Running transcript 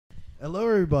Hello,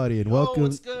 everybody, and welcome.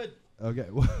 What's good? Okay,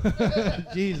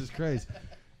 Jesus Christ.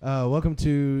 Welcome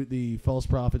to the False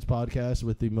Prophets podcast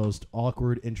with the most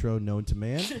awkward intro known to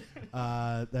man.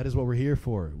 That is what we're here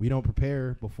for. We don't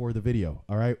prepare before the video,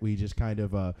 all right? We just kind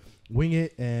of wing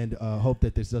it and hope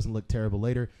that this doesn't look terrible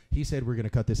later. He said we're going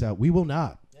to cut this out. We will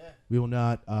not. Yeah. We will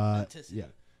not. Authenticity. Yeah.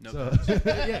 No. So,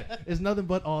 yeah, there's nothing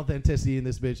but authenticity in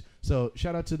this bitch. So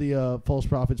shout out to the False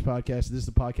Prophets podcast. This is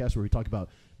the podcast where we talk about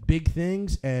big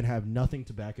things and have nothing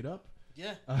to back it up.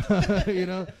 Yeah. You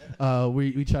know,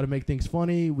 we try to make things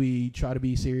funny. We try to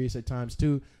be serious at times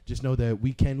too. Just know that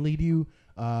we can lead you,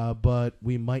 but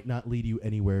we might not lead you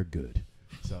anywhere good.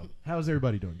 So how's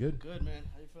everybody doing? Good? Good, man.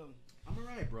 How you feeling? I'm all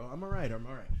right, bro. I'm all right.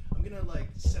 I'm gonna like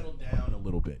settle down a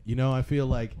little bit. You know, I feel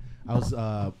like I was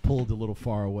pulled a little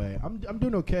far away. I'm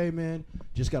doing okay, man.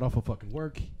 Just got off of fucking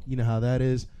work. You know how that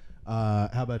is. How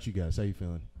about you guys? How you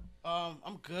feeling?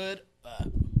 I'm good.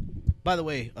 By the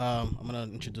way, I'm gonna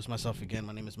introduce myself again.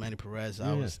 My name is Manny Perez.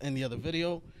 I was in the other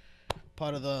video,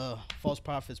 part of the False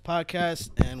Prophets podcast,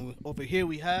 and over here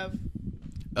we have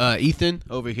Ethan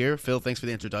over here. Phil, thanks for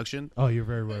the introduction. Oh, you're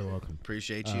very, very welcome.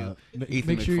 Appreciate you. Make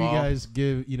Ethan sure you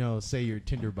Mcfall. guys say your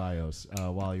Tinder bios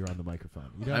while you're on the microphone.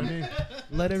 You know what I mean?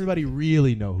 Let everybody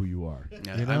really know who you are.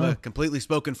 Yeah, you know? I'm a completely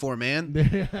spoken for man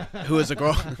who is a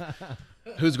girl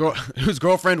whose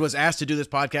girlfriend was asked to do this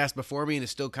podcast before me and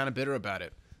is still kind of bitter about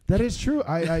it. That is true.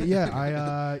 I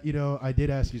did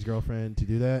ask his girlfriend to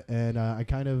do that, and I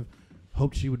kind of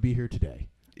hoped she would be here today.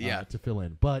 To fill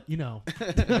in, but you know,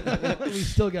 we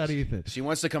still got Ethan. She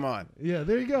wants to come on. Yeah,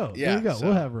 there you go. Yeah, there you go. so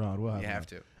we'll have her on. You have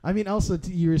to. I mean, also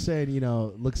you were saying,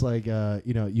 looks like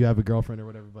you have a girlfriend or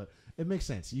whatever, but it makes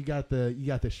sense. You got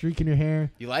the streak in your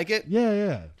hair. You like it?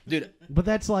 Yeah, dude. But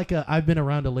that's like I've been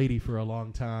around a lady for a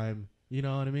long time. You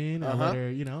know what I mean? I let her,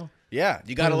 Yeah,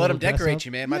 you got to let them decorate up.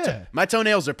 you, man. Yeah. My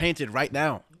toenails are painted right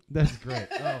now. That's great.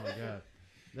 Oh my god,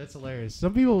 that's hilarious.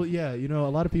 Some people, a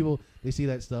lot of people, they see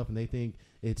that stuff and they think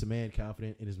it's a man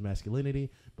confident in his masculinity,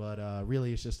 but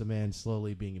really it's just a man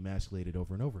slowly being emasculated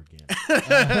over and over again.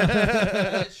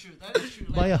 That is true.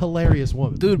 By a hilarious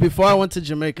woman. Dude, before I went to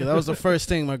Jamaica, that was the first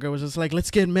thing. My girl was just like,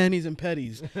 let's get manis and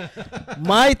petties.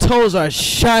 My toes are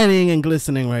shining and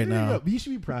glistening right now. You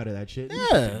should be proud of that shit.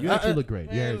 Yeah. You actually look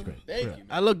great. Your hair is great. Thank you.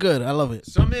 I look good. I love it.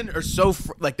 Some men are so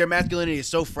their masculinity is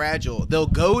so fragile. They'll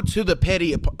go to the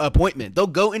petty appointment. They'll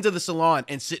go into the salon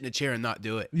and sit in a chair and not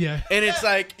do it. Yeah. And it's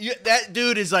like that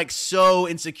dude is like so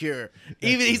insecure.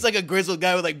 Even he's like a grizzled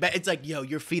guy with like it's like, yo,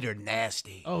 your feet are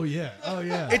nasty. Oh yeah.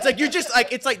 It's like you're just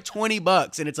like it's like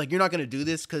 $20 and it's like you're not gonna do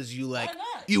this because you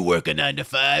you work a 9 to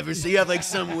 5 or so you have like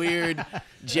some weird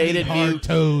jaded view.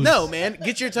 Toes. No, man,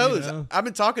 get your toes. You know? I've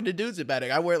been talking to dudes about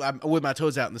it. I wear my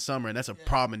toes out in the summer and that's a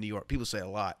problem in New York. People say a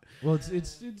lot. Well,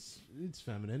 it's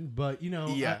feminine, but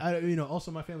Yeah. I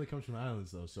also my family comes from the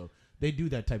islands though, so they do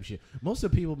that type of shit. Most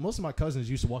of my cousins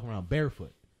used to walk around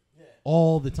barefoot.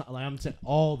 All the time, like I'm saying,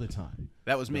 all the time.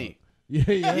 That was me. Yeah.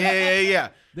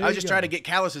 I There was you just go. trying to get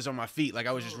calluses on my feet. Like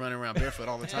I was just running around barefoot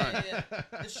all the time. Yeah.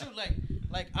 It's true. Like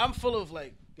I'm full of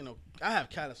I have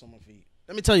callus on my feet.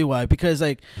 Let me tell you why. Because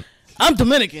I'm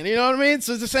Dominican, you know what I mean?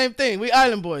 So it's the same thing. We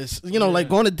island boys, like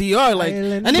going to DR, like,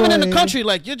 Island and even in the boy. country,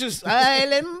 like you're just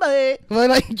island boy. But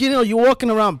like you're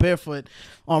walking around barefoot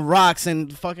on rocks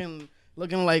and fucking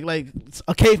looking like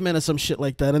a caveman or some shit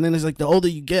like that. And then it's like the older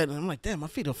you get, and I'm like, damn, my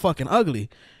feet are fucking ugly.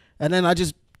 And then I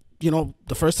just, the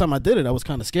first time I did it, I was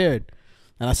kind of scared.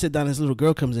 And I sit down, this little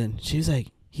girl comes in. She was like,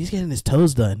 he's getting his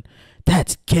toes done.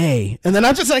 That's gay. And then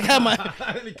I just like had my. All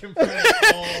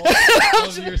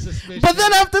of your suspicions. But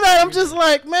then after that, I'm just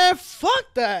like, man,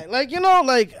 fuck that.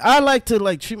 I like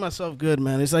to treat myself good,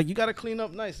 man. It's like you gotta clean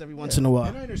up nice every once in a while.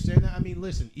 And I understand that. I mean,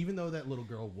 listen, even though that little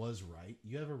girl was right,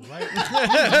 you have a right.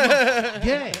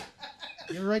 Gay.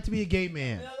 You have a right to be a gay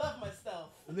man. I love myself.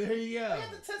 There you go. I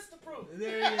have the test to prove.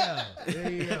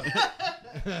 There you go.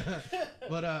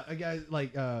 But guys,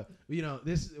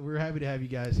 we're happy to have you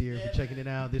guys here for checking it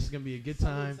out. This is gonna be a good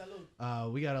time.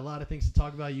 We got a lot of things to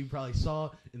talk about. You probably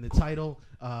saw in the title.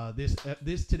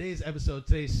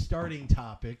 Today's starting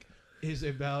topic is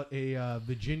about a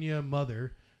Virginia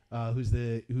mother who's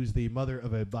the mother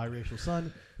of a biracial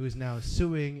son who is now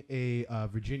suing a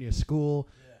Virginia school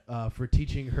for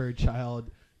teaching her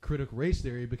child critical race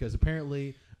theory because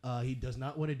apparently he does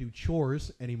not want to do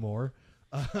chores anymore.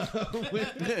 When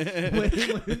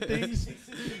things,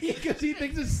 because he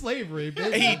thinks it's slavery.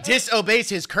 Baby. He disobeys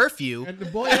his curfew. And the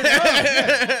boy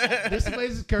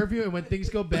disobeys his curfew, and when things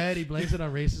go bad, he blames it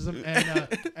on racism.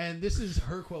 And this is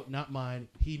her quote, not mine.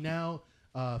 He now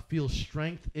feels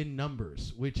strength in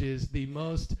numbers, which is the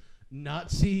most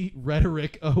Nazi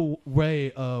rhetoric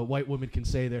way a white woman can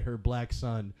say that her black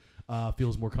son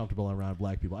feels more comfortable around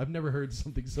black people. I've never heard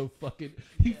something so fucking.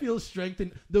 He feels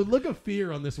strengthened. The look of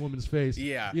fear on this woman's face.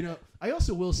 Yeah. You know, I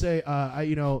also will say,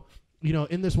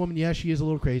 in this woman, yeah, she is a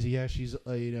little crazy. Yeah, she's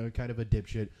kind of a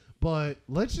dipshit. But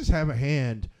let's just have a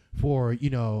hand for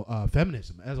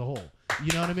feminism as a whole.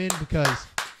 You know what I mean? Because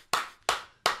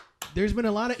there's been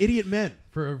a lot of idiot men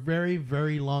for a very,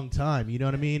 very long time. You know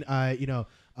what I mean?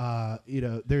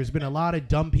 There's been a lot of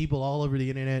dumb people all over the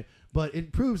internet, but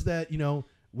it proves that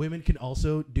women can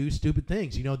also do stupid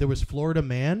things. There was Florida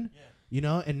Man,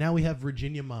 and now we have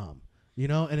Virginia Mom.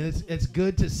 And it's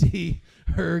good to see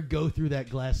her go through that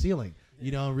glass ceiling.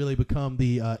 And really become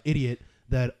the idiot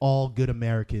that all good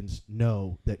Americans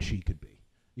know that she could be.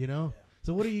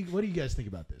 So what do you guys think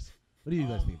about this? What do you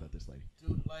guys think about this lady?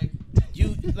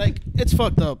 Dude, it's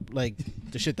fucked up. Like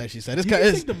the shit that she said. It's kind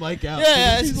of take the mic out.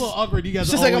 Yeah, it's a little awkward. You guys.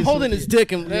 It's just like I'm holding his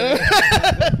dick and.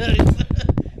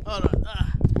 Hold on.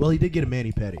 Well, he did get a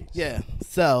mani pedi. Yeah.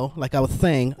 So, like I was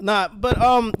saying, that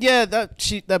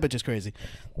bitch is crazy.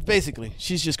 Basically,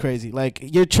 she's just crazy. Like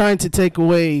you're trying to take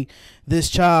away this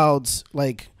child's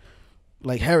like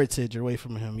heritage away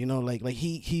from him, like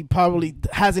he probably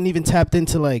hasn't even tapped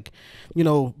into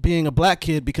being a black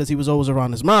kid because he was always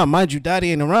around his mom. Mind you,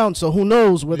 daddy ain't around, so who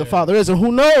knows where the father is, and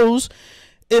who knows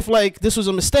if this was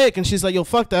a mistake and she's like, yo,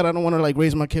 fuck that, I don't want to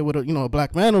raise my kid with a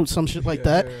black man or some shit like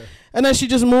that. And then she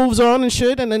just moves on and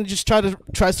shit, and then just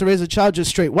tries to raise a child just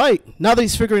straight white. Now that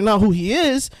he's figuring out who he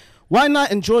is, why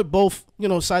not enjoy both,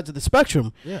 sides of the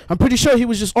spectrum? Yeah. I'm pretty sure he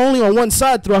was just only on one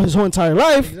side throughout his whole entire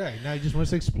life. Exactly. Now he just wants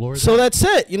to explore. So that's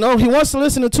it. He wants to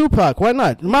listen to Tupac. Why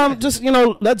not? Mom, just,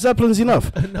 Led Zeppelin's enough.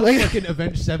 Fucking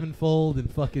Avenged Sevenfold and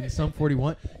fucking Sum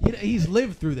 41. He's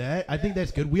lived through that. I think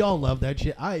that's good. We all love that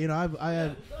shit. I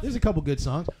had, there's a couple good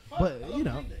songs, but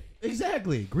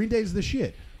exactly. Green Day's the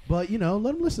shit. But, let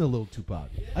him listen to a little Tupac.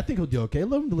 I think he'll do okay.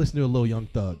 Let him listen to a little Young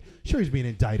Thug. Sure, he's being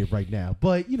indicted right now.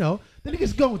 But, the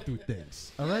nigga's going through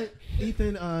things. All right?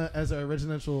 Ethan, as a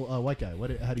residential white guy,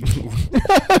 how do you feel?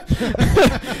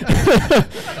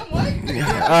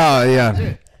 Oh,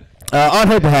 yeah. On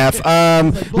her behalf,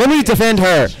 let me defend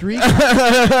her.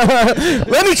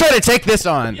 Let me try to take this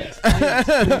on.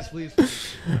 Yes, please.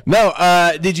 No,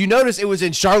 did you notice it was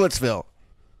in Charlottesville?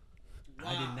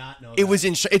 I did not know.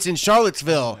 It's in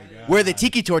Charlottesville where the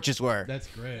tiki torches were. That's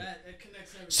great.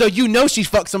 So she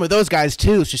fucked some of those guys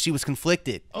too. So she was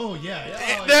conflicted. Oh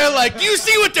yeah. They're like, you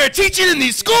see what they're teaching in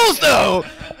these schools though,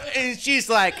 and she's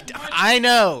like, I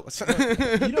know. What's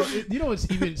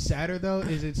even sadder though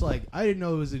is it's like I didn't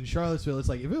know it was in Charlottesville. It's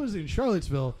like if it was in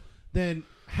Charlottesville, then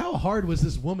how hard was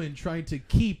this woman trying to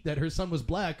keep that her son was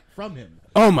black from him?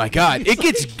 Oh my God, it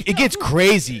gets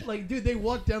crazy. Like, dude, they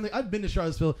walk down. I've been to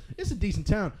Charlottesville. It's a decent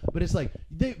town, but it's like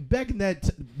back in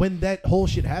when that whole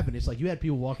shit happened. It's like you had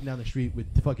people walking down the street with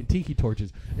fucking tiki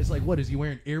torches. It's like, what is he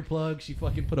wearing earplugs? She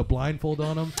fucking put a blindfold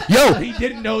on him. Yo, he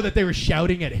didn't know that they were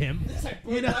shouting at him.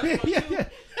 Yeah.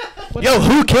 Yo,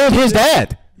 who killed his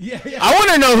dad? Yeah. I want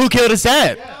to know who killed his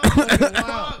dad.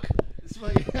 Wow.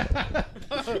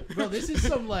 Bro, this is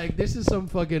some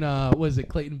fucking was it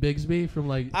Clayton Bigsby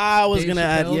from I was Dave gonna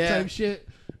add Chappelle type shit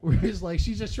where it's like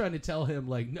she's just trying to tell him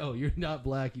no, you're not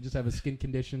black, you just have a skin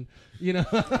condition,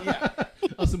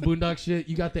 On some Boondock shit.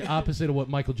 You got the opposite of what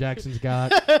Michael Jackson's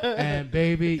got, and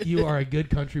baby, you are a good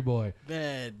country boy.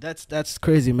 Man, that's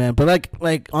crazy, man. But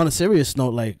like on a serious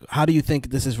note, how do you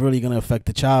think this is really gonna affect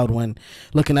the child when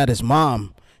looking at his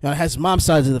mom? His mom's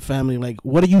side of the family.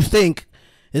 What do you think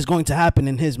is going to happen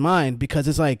in his mind? Because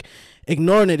it's like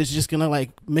ignoring it is just gonna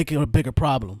make it a bigger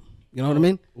problem. You know what I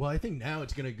mean? Well, I think now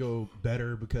it's gonna go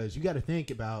better because you got to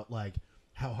think about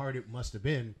how hard it must have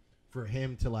been for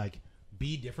him to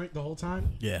be different the whole time.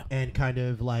 Yeah. And kind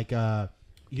of not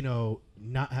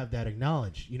have that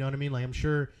acknowledged. You know what I mean? I'm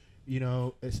sure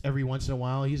it's every once in a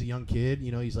while. He's a young kid.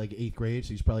 He's 8th grade, so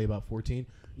he's probably about 14.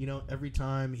 Every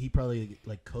time he probably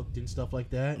cooked and stuff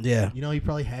like that. Yeah. He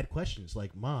probably had questions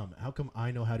like, Mom, how come I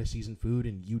know how to season food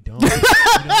and you don't? Who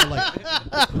am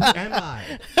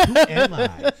I? Who am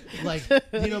I?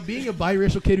 Being a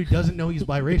biracial kid who doesn't know he's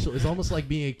biracial is almost like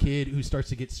being a kid who starts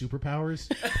to get superpowers.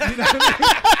 You know what I mean?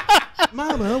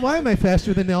 Mama, why am I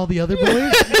faster than all the other boys?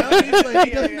 He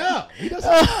doesn't know. He doesn't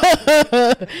know.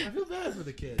 I feel bad for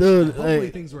the kid. Dude, hopefully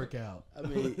things work out. I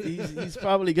mean, he's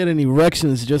probably getting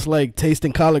erections just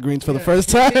tasting collard greens for the first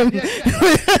time.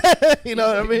 You know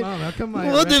what I mean? Mom, how come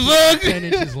my what the erection is fuck? 10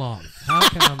 inches long? How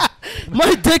come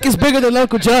My dick is bigger than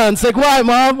Uncle John's. Like, why,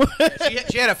 Mom?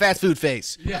 She had a fast food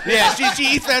face. Yeah, she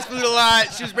eats fast food a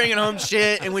lot. She was bringing home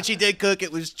shit, and when she did cook,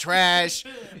 it was trash.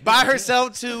 By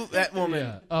herself, too. That woman.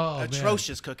 Yeah. Oh,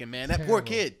 atrocious cooking, man. That poor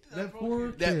kid. That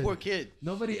poor kid.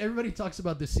 Everybody talks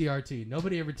about the CRT.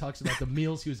 Nobody ever talks about the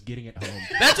meals he was getting at home.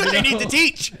 That's what they need to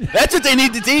teach. That's what they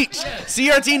need to teach.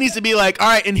 CRT needs to be like, all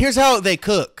right, and here's how they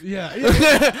cook. Yeah.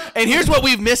 And here's what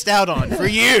we've missed out on for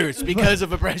years because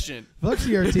of oppression. Fuck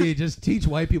CRT. Just teach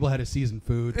white people how to season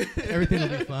food. Everything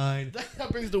will be fine.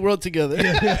 That brings the world together.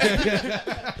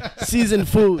 Seasoned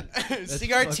food.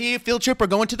 CRT field trip. We're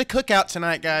going to the cookout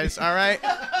tonight, guys. All right.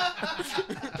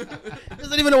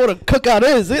 Doesn't even know what a cookout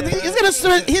is.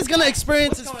 He's gonna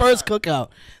experience his first cookout.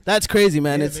 That's crazy,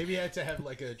 man. Yeah, it's maybe I had to have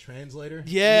like a translator.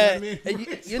 Yeah, you know what I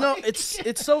mean? you know,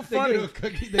 it's so funny.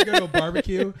 They go to a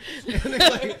barbecue, and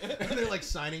they're like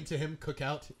signing to him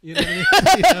cookout. You know what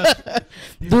I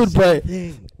mean? Dude, but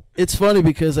it's funny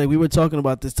because like we were talking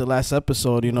about this the last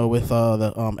episode, you know, with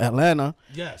the Atlanta.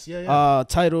 Yes, yeah.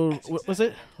 Title, what was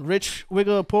it? Rich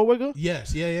Wigger, Poor Wigger?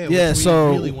 Yes, yeah. Yeah, which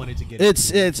so we really wanted to get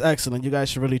it's excellent. You guys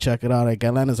should really check it out. Like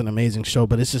Atlanta's an amazing show,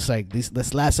 but it's just like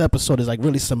this last episode is like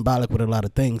really symbolic with a lot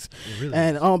of things. Really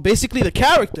and basically the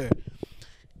character,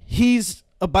 he's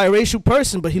a biracial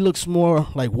person, but he looks more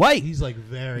like white. He's like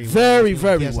very very he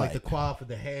has white. like the coif with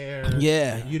the hair.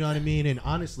 Yeah, you know what I mean. And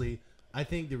honestly, I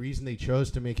think the reason they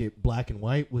chose to make it black and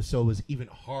white was so it was even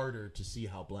harder to see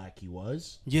how black he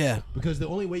was. Yeah. Because the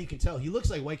only way you can tell, he looks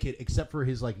like white kid except for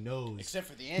his like nose. Except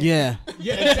for the end. Yeah.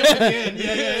 Yeah, except for the end.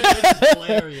 Yeah. It's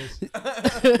hilarious.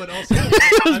 But also,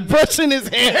 he was brushing his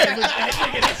hair.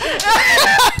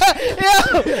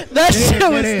 That shit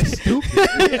was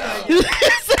stupid.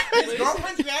 His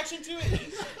girlfriend's reaction to it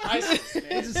is priceless, man.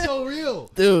 This is so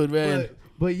real. Dude, man.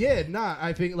 But yeah,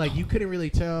 I think like you couldn't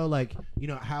really tell like you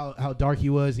know how dark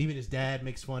he was. Even his dad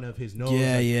makes fun of his nose.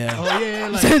 Yeah, like, yeah. Oh yeah,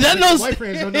 like, that nose. White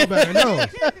friends don't know about her nose.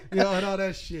 You know, and all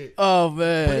that shit. Oh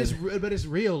man. But it's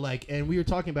real. Like, and we were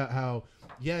talking about how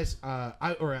yes,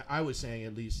 I was saying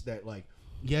at least that like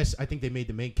yes, I think they made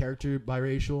the main character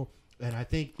biracial, and I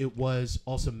think it was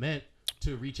also meant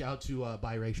to reach out to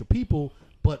biracial people,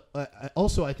 but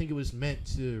also I think it was meant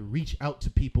to reach out to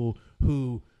people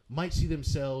who might see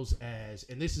themselves as,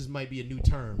 and this might be a new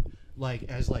term, like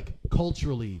as like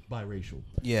culturally biracial.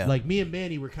 Yeah. Like me and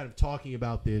Manny were kind of talking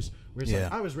about this, where it's like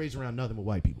I was raised around nothing but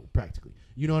white people, practically.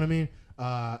 You know what I mean?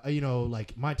 You know,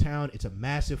 like my town, it's a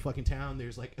massive fucking town.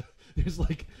 There's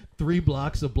like 3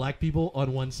 blocks of black people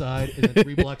on one side, and then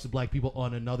 3 blocks of black people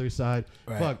on another side.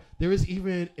 Right. Fuck, there is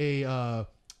even a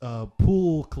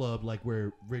pool club like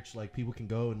where rich like people can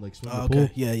go and like swim in the pool.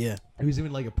 Yeah. There was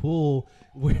even like a pool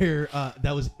where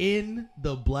that was in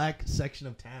the black section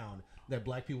of town that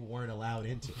black people weren't allowed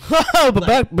into.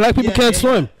 But black people can't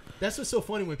swim. That's what's so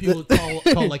funny when people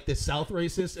call like the South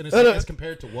racist, and it's like as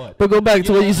compared to what? But go back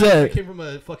to what you I said. came from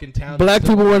a fucking town. Black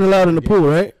people weren't allowed in the pool,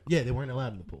 right? Yeah, they weren't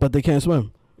allowed in the pool. But they can't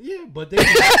swim. Yeah, but they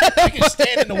can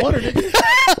stand in the water, nigga.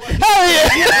 Hell yeah!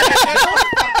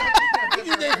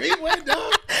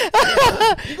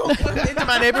 You gonna come into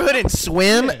my neighborhood and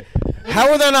swim? How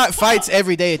are there not fights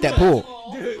every day at that pool?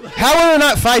 How are there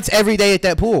not fights every day at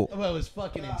that pool? Well, it was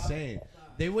fucking insane.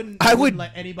 They wouldn't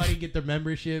let anybody get their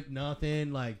membership,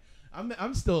 nothing. Like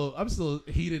I'm still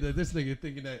heated at this nigga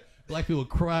thinking that black people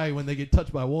cry when they get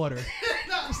touched by water.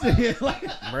 This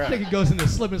nigga goes into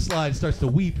slip and slide and starts to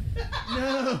weep.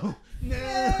 No.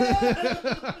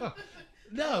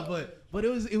 No, but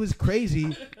it was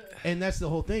crazy, and that's the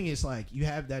whole thing. It's like you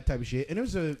have that type of shit, and it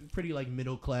was a pretty like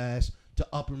middle class to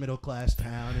upper middle class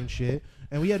town and shit,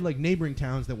 and we had like neighboring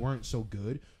towns that weren't so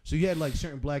good. So you had like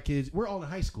certain black kids. We're all in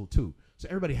high school too, so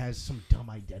everybody has some dumb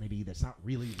identity that's not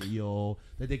really real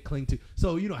that they cling to.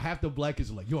 So you know, half the black kids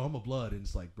are like, "Yo, I'm a blood," and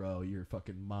it's like, bro, your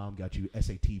fucking mom got you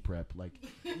SAT prep, like.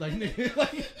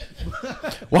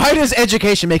 Why does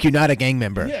education make you not a gang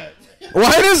member? Yeah.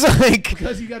 Why does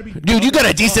because you gotta be dude, you got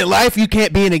a decent life, you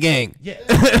can't be in a gang. Yeah.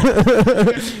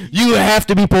 You have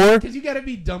to be poor. Because you gotta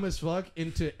be dumb as fuck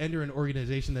to enter an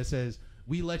organization that says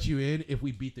we let you in if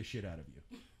we beat the shit out of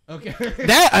you. Okay.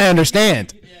 That I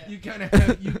understand. You kind of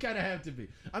have to be.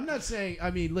 I'm not saying. I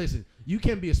mean, listen. You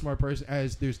can be a smart person,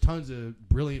 as there's tons of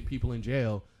brilliant people in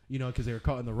jail. You know, because they were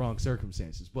caught in the wrong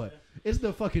circumstances. But it's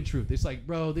the fucking truth. It's like,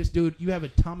 bro, this dude, you have a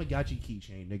Tamagotchi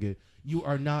keychain, nigga. You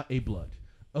are not a blood.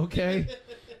 Okay.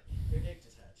 Your egg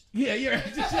just hatched. Yeah, your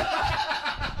egg just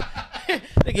hatched.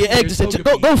 Nigga, your egg just hatched.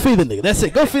 Go feed the nigga. That's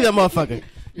it. Go feed that motherfucker.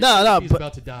 No, He's but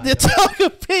about to die. the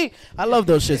Togepi. I love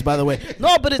those shits, by the way.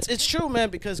 No, but it's true, man.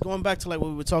 Because going back to like what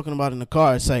we were talking about in the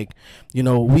car, it's like, you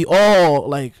know, we all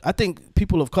like. I think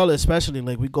people of color, especially,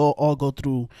 like we all go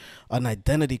through an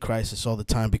identity crisis all the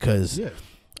time because,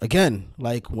 again,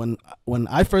 like when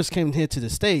I first came here to the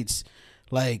States,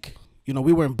 like, you know,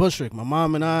 we were in Bushwick, my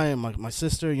mom and I and my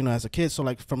sister, you know, as a kid. So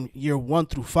like from year 1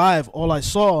 through 5, all I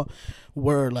saw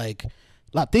were like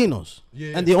Latinos.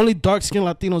 Yeah. And the only dark-skinned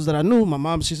Latinos that I knew, my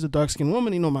mom, she's a dark-skinned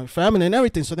woman, you know, my family and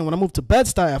everything. So then when I moved to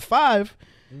Bed-Stuy at 5,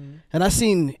 and I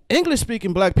seen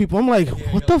English-speaking black people, I'm like,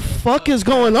 what the fuck is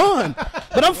going on?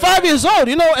 But I'm 5 years old,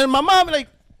 you know, and my mom, like,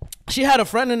 she had a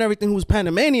friend and everything who was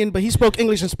Panamanian, but he spoke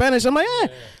English and Spanish. I'm like,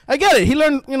 I get it. He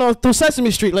learned, you know, through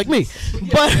Sesame Street like me.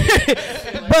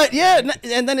 But yeah,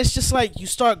 and then it's just like you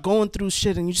start going through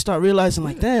shit and you start realizing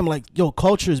like, damn, like, yo,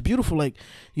 culture is beautiful. Like,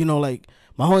 you know, like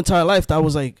my whole entire life, I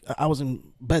was in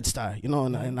Bed-Stuy, you know,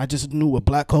 and I just knew what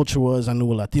black culture was. I knew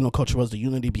what Latino culture was, the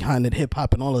unity behind it, hip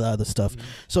hop and all of that other stuff.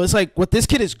 So it's like what this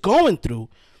kid is going through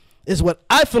is what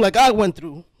I feel like I went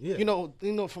through, you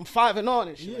know, from 5 and on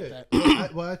and shit like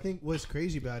that. Well, I think what's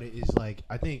crazy about it is like,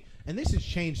 I think, and this has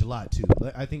changed a lot too.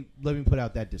 I think, let me put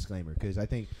out that disclaimer, because I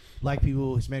think black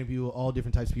people, Hispanic people, all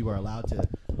different types of people are allowed to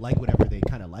like whatever they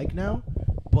kind of like now.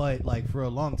 But like for a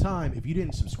long time, if you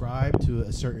didn't subscribe to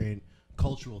a certain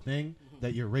cultural thing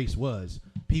that your race was,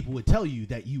 people would tell you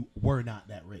that you were not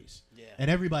that race. Yeah. And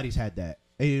everybody's had that.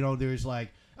 And, you know, there's like,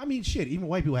 I mean, shit, even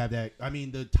white people have that. I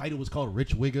mean, the title was called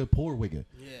Rich Wigga, Poor Wigga.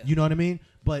 Yeah. You know what I mean?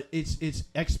 But it's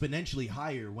exponentially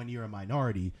higher when you're a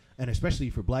minority, and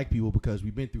especially for black people, because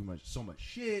we've been through so much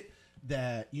shit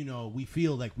that, you know, we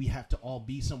feel like we have to all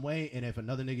be some way, and if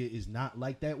another nigga is not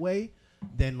like that way,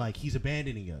 then, like, he's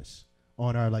abandoning us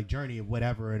on our, like, journey of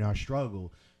whatever in our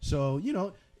struggle. So, you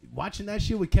know, watching that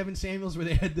shit with Kevin Samuels where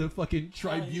they had the fucking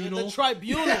tribunal. The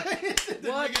tribunal.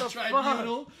 What the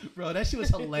tribunal? Fuck? Bro, that shit was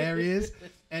hilarious.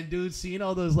 And dude, seeing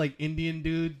all those like Indian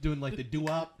dudes doing like the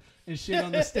doo-wop and shit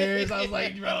on the stairs, I was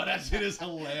like, bro, that shit is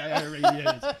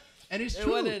hilarious. And it's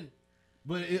true.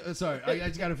 But sorry, I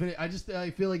just gotta finish. I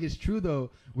feel like it's true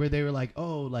though, where they were like,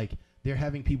 oh, like they're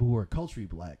having people who are culturally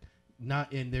black.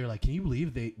 Not, and they're like, can you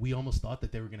believe we almost thought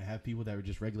that they were gonna have people that were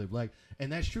just regular black? And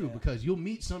that's true, because you'll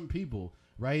meet some people,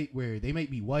 right, where they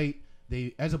might be white.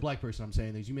 They, as a black person, I'm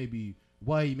saying this, you may be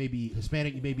white, you may be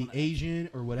Hispanic, you may be Asian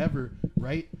or whatever,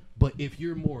 right? But if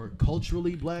you're more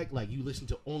culturally black, like you listen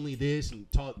to only this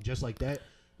and talk just like that,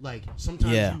 like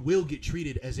sometimes you will get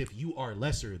treated as if you are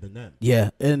lesser than them. Yeah,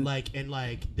 and like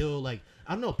they'll like,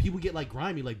 I don't know, people get like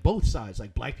grimy, like both sides.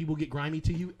 Like black people get grimy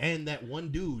to you, and that one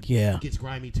dude gets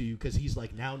grimy to you because he's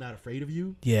like now not afraid of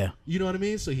you. Yeah, you know what I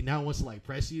mean? So he now wants to like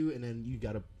press you, and then you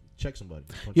gotta check somebody.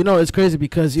 You know, it's crazy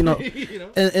because you know, you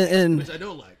know? And which I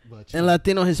don't like, but in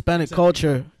Latino Hispanic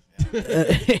culture.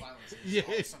 Yeah,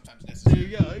 sometimes necessary. There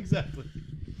you go, exactly.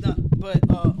 No, but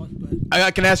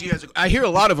I can ask you guys. I hear a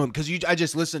lot of them because I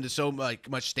just listen to so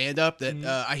much stand up that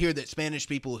I hear that Spanish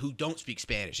people who don't speak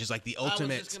Spanish is like the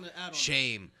ultimate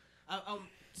shame.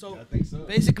 So, I think so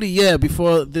basically,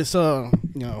 before this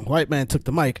white man took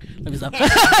the mic, let me stop.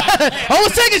 I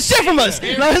was taking shit from us.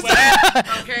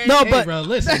 Okay. No, hey, but bro,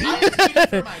 listen.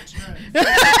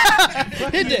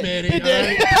 He did.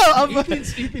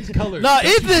 Ethan's color. No,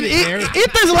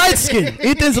 Ethan's light skin.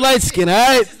 Ethan's light skin.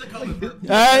 All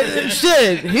right.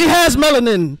 Shit, he has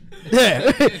melanin.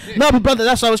 Yeah. No, but brother,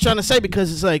 that's what I was trying to say,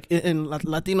 because it's like in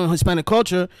Latino and Hispanic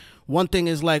culture, one thing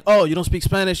is like, oh, you don't speak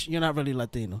Spanish, you're not really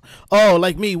Latino. Oh,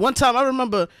 like me. One time I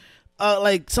remember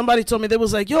like somebody told me, they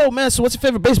was like, yo man, so what's your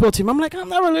favorite baseball team? I'm like, I'm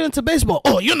not really into baseball.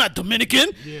 Oh, you're not Dominican?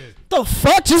 Yeah. The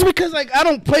fuck? Just because like I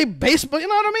don't play baseball, you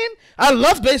know what I mean? I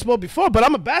loved baseball before, but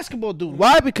I'm a basketball dude.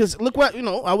 Why? Because look what, you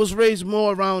know, I was raised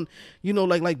more around, you know,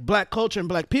 like black culture and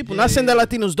black people. Not saying that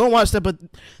Latinos don't watch that, but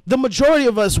the majority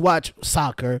of us watch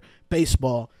soccer,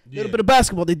 baseball, a little bit of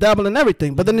basketball. They dabble in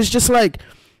everything. But then it's just like,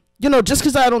 you know, just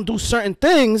because I don't do certain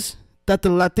things that the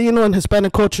Latino and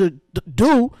Hispanic culture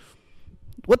do,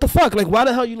 what the fuck? Like, why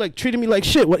the hell you like treating me like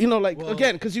shit? What, you know, like,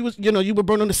 again, because you were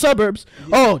born in the suburbs.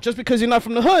 Yeah. Oh, just because you're not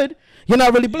from the hood, you're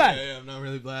not really black. Yeah, I'm not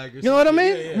really black. You know what I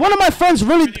mean? Yeah. One of my friends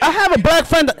really, I have a black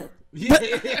friend that,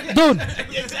 dude,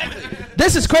 exactly.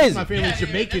 This is crazy. My family's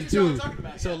Jamaican too,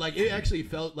 so like it actually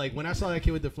felt like when I saw that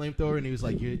kid with the flamethrower and he was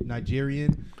like, "You're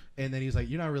Nigerian," and then he was like,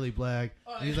 "You're not really black,"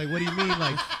 and he's like, "What do you mean?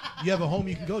 Like you have a home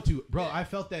you can go to, bro?" I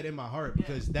felt that in my heart,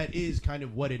 because that is kind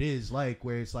of what it is like,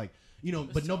 where it's like, you know,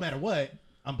 but no matter what,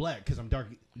 I'm black because I'm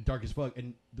dark as fuck,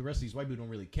 and the rest of these white people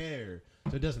don't really care,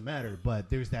 so it doesn't matter. But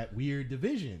there's that weird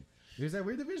division.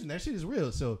 That shit is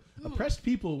real. So oppressed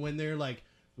people, when they're like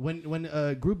when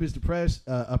a group is depressed,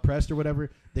 oppressed or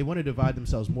whatever, they want to divide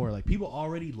themselves more. Like people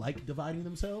already like dividing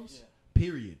themselves,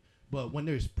 period. But when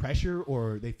there's pressure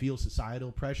or they feel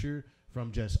societal pressure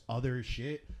from just other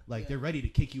shit, like they're ready to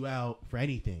kick you out for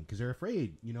anything because they're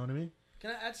afraid. You know what I mean?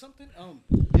 Can I add something?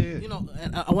 Yeah. You know,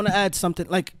 and I want to add something.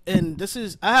 Like, and this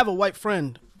is, I have a white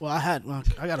friend. Well, I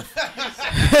got a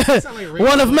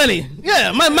one of many.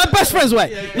 Yeah, my best friend's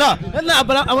white. No, but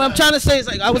what I'm trying to say is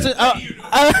like I was.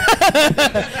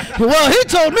 Well, he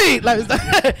told me like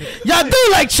y'all do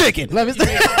like chicken. Nah.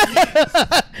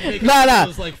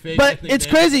 But it's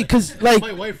crazy because like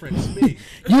my white friend Smitty.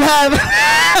 You have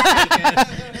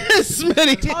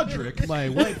Smitty. Todrick, my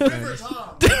white friend.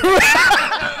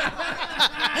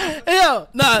 Yo,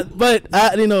 nah, but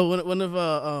you know, one of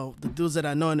the dudes that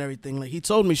I know and everything, like he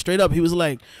told me straight up, he was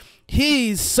like,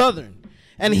 he's Southern,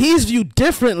 and he's viewed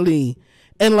differently,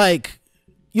 and like,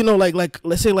 you know, like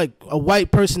let's say like a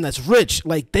white person that's rich,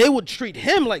 like they would treat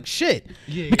him like shit,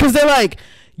 because they're like,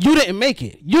 you didn't make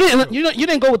it, you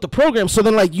didn't go with the program, so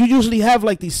then like you usually have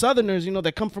like these Southerners, you know,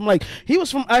 that come from like he was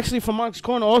from Moncks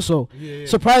Corner also,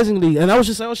 surprisingly, and I was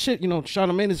just like, oh shit, you know,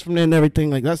 Charlamagne is from there and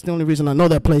everything, like that's the only reason I know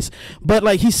that place, but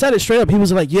like he said it straight up, he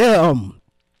was like, yeah,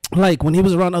 like when he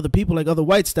was around other people, like other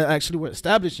whites that actually were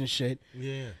established and shit,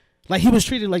 like he was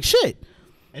treated like shit.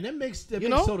 And that makes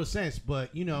total sense,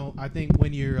 but you know, I think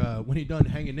when you're done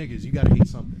hanging niggas, you gotta hate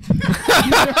something.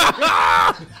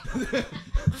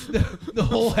 the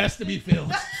hole has to be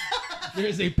filled.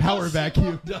 There's a power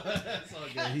vacuum. That's all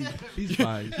good. He's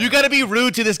fine. You gotta be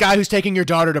rude to this guy who's taking your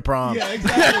daughter to prom. Yeah,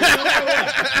 exactly.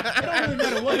 It don't really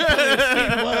matter what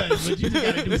color his skin was, but you just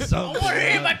gotta do something. I want to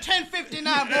hear my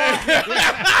 1059, boy.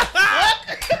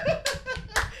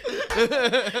 I'm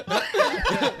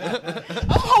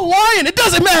Hawaiian. It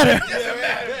doesn't matter.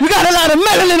 You got a lot of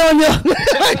melanin on you. What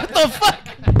the fuck?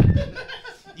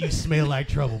 You smell like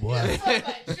trouble, boy.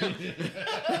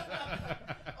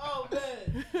 Oh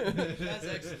man, that's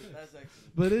excellent.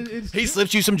 But it's he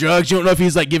slips you some drugs. You don't know if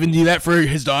he's like giving you that for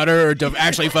his daughter or to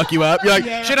actually fuck you up. You're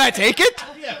like, should I take it?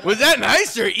 Was that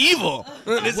nice or evil?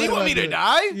 Does he want me to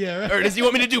die? Yeah, right. Or does he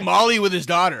want me to do Molly with his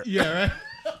daughter? Yeah, right.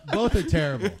 Both are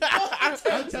terrible. I'll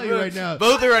tell you right now.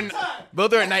 Both are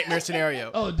a nightmare scenario.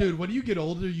 Oh, dude, when you get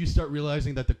older, you start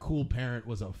realizing that the cool parent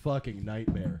was a fucking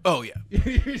nightmare. Oh, yeah.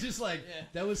 You're just like,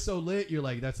 that was so lit. You're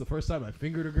like, that's the first time I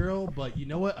fingered a girl, but you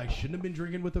know what? I shouldn't have been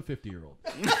drinking with a 50-year-old.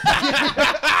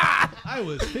 I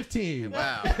was 15.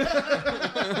 Wow.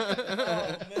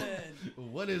 Oh man.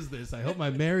 What is this? I hope my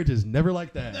marriage is never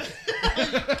like that.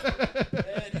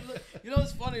 You know,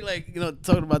 it's funny, like, you know,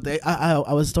 talking about that.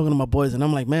 I was talking to my boys, and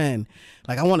I'm like, man,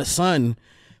 like, I want a son,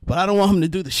 but I don't want him to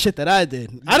do the shit that I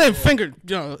did. I didn't finger,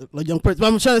 you know, a young person. But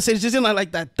I'm trying to say it's just in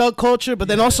like that thug culture, but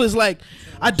then also it's like,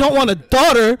 I don't want a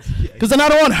daughter, because then I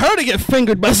don't want her to get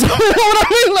fingered by someone. You know what I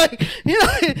mean? Like, you know,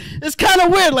 it's kind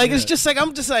of weird. Like, it's just like,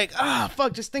 I'm just like,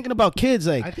 fuck, just thinking about kids.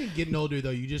 Like, I think getting older,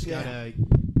 though, you just gotta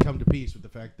come to peace with the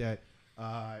fact that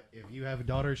if you have a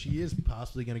daughter, she is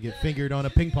possibly going to get fingered on a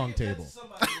ping pong table.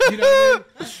 You know what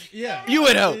I mean? Yeah. You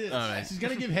would hope. She's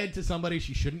going to give head to somebody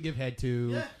she shouldn't give head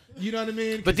to. Yeah. You know what I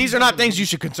mean? But these are not things you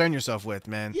should concern yourself with,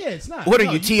 man. Yeah, it's not. What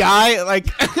are you, T.I.? Like,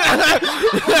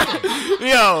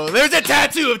 yo, there's a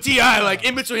tattoo of T.I. like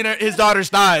in between his daughter's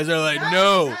thighs. They're like,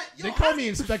 no. They call me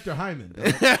Inspector Hyman.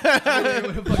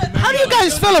 how do you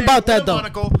guys feel about that, though?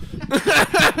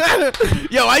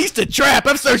 Yo, I used to trap.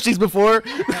 I've searched these before.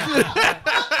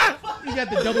 You got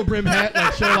the double brim hat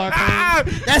like Sherlock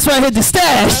Holmes. That's why I hit the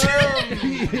stash.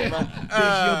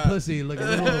 Your pussy look a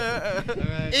little.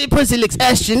 Right. Your pussy looks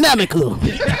astronomical.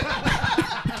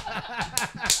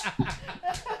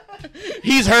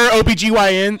 He's her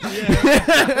OBGYN.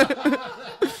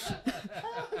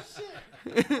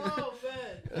 Oh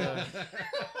man.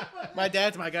 My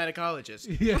dad's my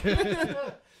gynecologist. Yeah.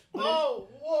 Whoa.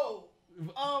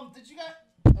 Did you guys?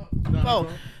 No,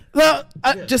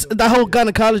 just that whole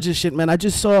gynecologist shit, man. I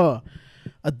just saw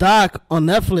a doc on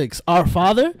Netflix, Our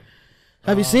Father.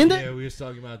 Have you seen that? Yeah, we were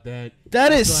talking about that.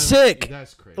 That is sick.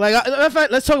 That's crazy. Like, in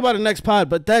fact, let's talk about it next pod.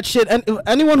 But that shit, and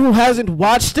anyone who hasn't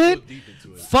watched it,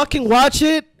 fucking watch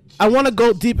it. I want to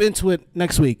go deep into it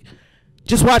next week.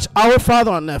 Just watch Our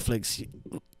Father on Netflix.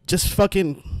 Just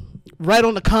fucking write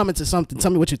on the comments or something.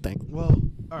 Tell me what you think. Well,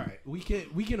 all right. We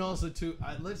can also too.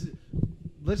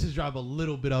 Let's just drop a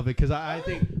little bit of it because I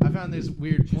think I found this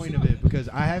weird point of it because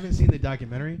I haven't seen the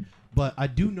documentary, but I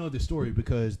do know the story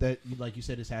because that, like you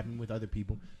said, it's happened with other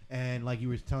people, and like you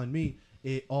were telling me,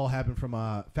 it all happened from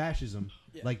fascism.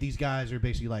 Yeah. Like these guys are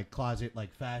basically like closet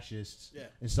like fascists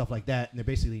and stuff like that, and they're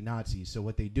basically Nazis. So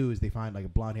what they do is they find like a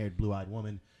blonde-haired, blue-eyed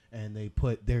woman, and they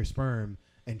put their sperm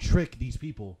and trick these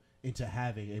people into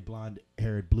having a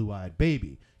blonde-haired, blue-eyed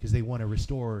baby because they want to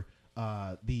restore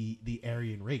the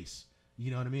Aryan race.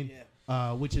 You know what I mean?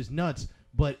 Yeah. Which is nuts.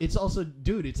 But it's also,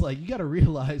 dude, it's like you got to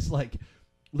realize, like,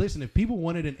 listen, if people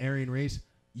wanted an Aryan race,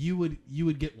 you would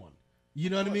get one. You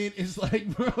know what I mean? It's like,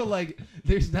 bro, like,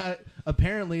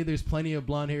 apparently there's plenty of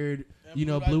blonde-haired,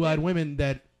 blue-eyed women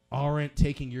that aren't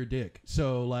taking your dick.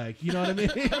 So, like, you know what I mean?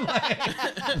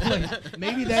 like,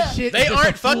 maybe that shit. They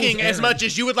aren't fucking as much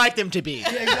as you would like them to be.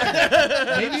 Yeah,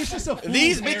 exactly. Maybe it's just a fool's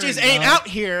These bitches errand, ain't bro. out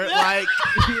here like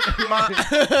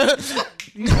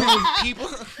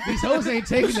These hoes ain't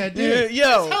taking that dick.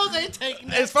 Yo, Hoes ain't taking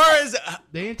that. as far as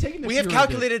They ain't taking the we have pure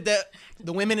calculated that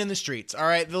the women in the streets, all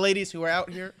right, the ladies who are out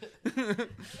here, dick.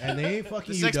 And they ain't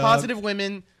fucking the you, sex dog. positive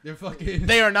women, They're fucking.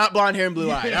 they are not blonde hair and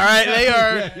blue eyed. All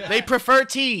right, they prefer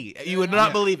tea. You would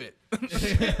not believe it.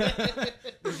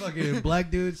 They're fucking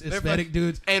black dudes, Hispanic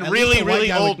dudes, and at really, least a white really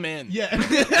guy old would- men. Yeah.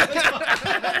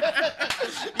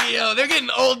 Yo, they're getting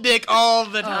old dick all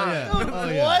the time. Oh,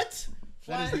 yeah. What?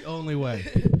 That is the only way.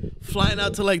 Flying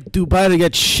out to like Dubai to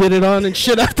get shitted on and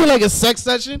shit after like a sex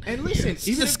session. And listen, It's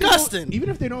even disgusting. Even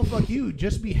if they don't fuck you,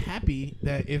 just be happy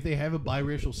that if they have a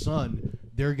biracial son,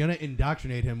 they're gonna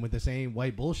indoctrinate him with the same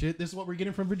white bullshit. This is what we're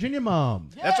getting from Virginia Mom.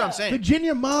 That's what I'm saying.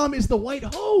 Virginia Mom is the white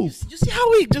hoe. You see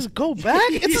how we just go back?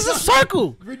 It's just a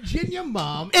circle. Virginia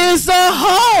Mom It's a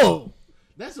hoe.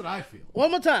 That's what I feel. One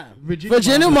more time.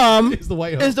 Virginia Mom is the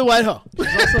white hoe. is the white hoe. She's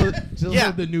also Yeah.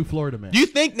 the new Florida man. Do you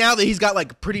think now that he's got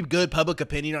like pretty good public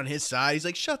opinion on his side, he's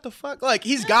like, shut the fuck? Like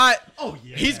he's got,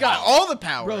 he's got all the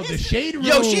power. Bro, the shade room.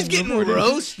 Yo, she's getting reported-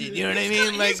 roasted. You know what I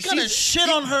mean? Like He's gonna she's shit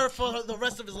on her for the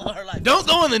rest of her life. don't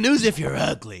go on the news if you're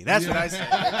ugly. That's what I say.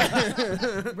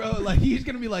 Bro, like he's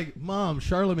gonna be like, Mom,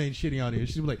 Charlemagne's shitting on you.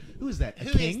 She's gonna be like, who is that? A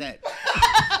Who king? is that?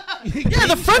 Yeah,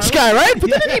 the French guy, right?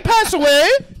 But didn't he pass away?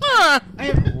 Huh. I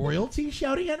have royalty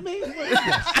shouting at me. What is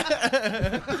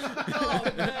this?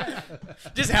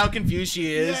 Just how confused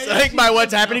she is, Yeah, like she's by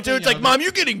what's fucking happening to her. It's like, nothing Mom,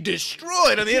 you're getting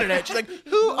destroyed on the internet. She's like,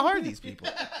 who are these people?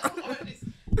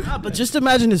 Nah, but just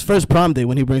imagine his first prom day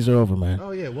when he brings her over, man.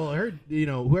 Oh yeah, well I heard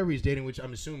whoever he's dating, which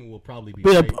I'm assuming will probably be.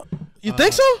 Yeah, straight. you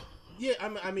think so? Yeah,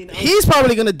 I mean, He's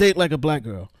probably gonna date like a black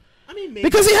girl maybe,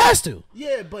 because he has to.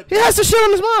 Yeah, but He has to shit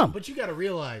on his mom. But you gotta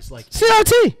realize, like,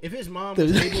 CRT. if his mom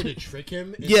was able to trick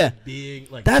him, into Yeah. being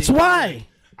like, That's thinking, why. like,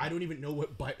 I don't even know what.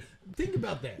 Think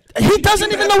about that. He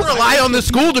doesn't even know. Rely on the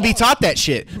school to be taught that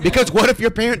shit. Because what if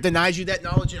your parent denies you that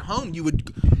knowledge at home? You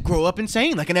would grow up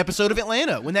insane, like an episode of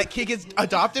Atlanta when that kid gets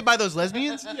adopted by those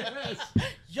lesbians.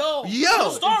 Yo,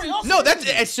 Yo, no, that's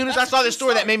as soon as I saw this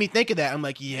story, that made me think of that. I'm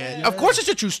like, yeah, of course it's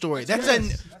a true story.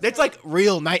 That's like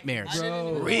real nightmares,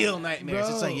 real nightmares.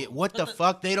 It's like, what the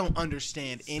fuck? They don't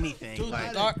understand anything. Dude,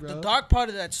 Like, the dark part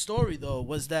of that story though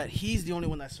was that he's the only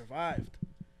one that survived.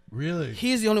 Really?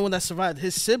 He's the only one that survived.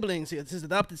 His siblings, his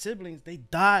adopted siblings, they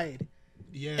died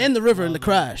Yeah. in the river in the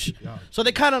crash. Yeah. So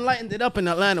they kind of lightened it up in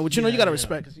Atlanta, which you Yeah, gotta yeah.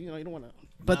 respect, cause you don't want to.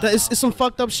 But it's some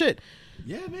fucked up shit.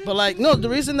 Yeah, man. But like, no, the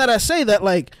reason that I say that,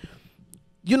 like,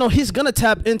 he's gonna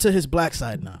tap into his black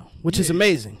side now, which is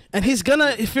amazing, and he's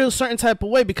gonna feel a certain type of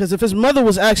way because if his mother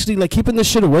was actually like keeping this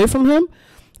shit away from him,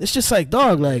 it's just like,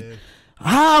 dog, like,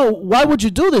 why would you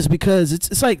do this? Because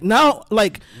it's like now,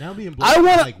 like, now being I black is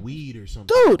wanna- like weed or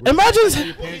something. dude,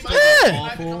 imagine, yeah,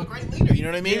 Awful. great leader, you know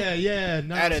what I mean? Yeah.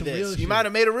 Not Out of some real this, shit. you might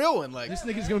have made a real one. Like, This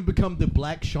nigga's gonna become the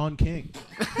Black Sean King.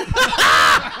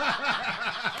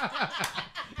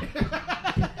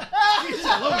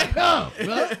 Come,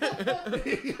 bro.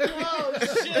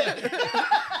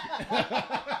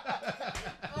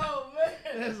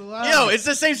 That's wild. yo, it's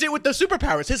the same shit with the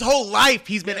superpowers. His whole life,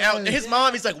 he's been out. His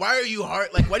mom, he's like, "Why are you hard?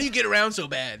 Like, why do you get around so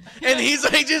bad?" And he's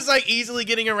like, just like easily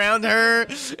getting around her.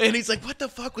 And he's like, "What the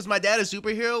fuck? Was my dad a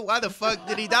superhero? Why the fuck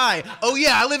did he die? Oh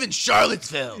yeah, I live in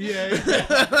Charlottesville.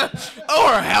 Oh,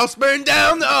 our house burned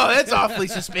down. Oh, that's awfully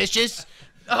suspicious.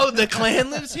 Oh, the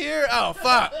Klan lives here. Oh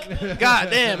fuck, god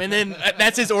damn." And then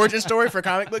that's his origin story for a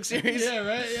comic book series. Yeah,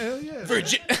 right. Yeah, yeah.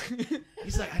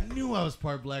 He's like, I knew I was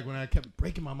part black when I kept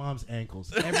breaking my mom's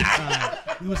ankles every time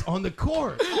he was on the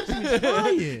court. She was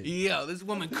crying. Yo, this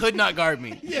woman could not guard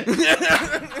me. Yeah.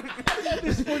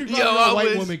 This 45-year-old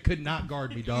white woman could not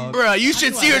guard me, dog. Bro, you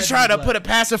should knew see I her had try to to be put a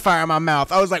pacifier in my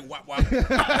mouth. I was like, what?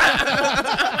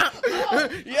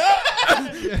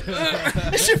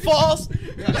 this shit falls.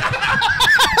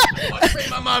 I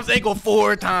sprained my mom's ankle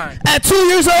 4 times. At 2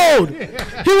 years old,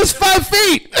 he was 5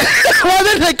 feet. Why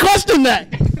didn't they question that?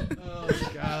 Oh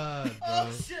God, bro.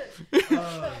 Oh shit,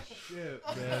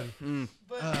 man.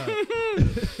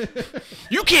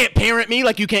 You can't parent me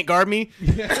like you can't guard me.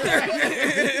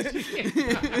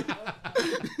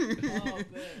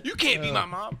 You can't can't be my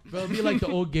mom. Bro, it'd be like the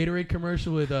old Gatorade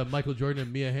commercial with Michael Jordan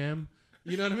and Mia Hamm.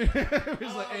 You know what I mean?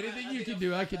 It's like anything you can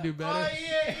do, I can do better. Oh,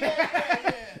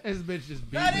 yeah. This bitch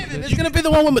just beat Not me. even. It's gonna be the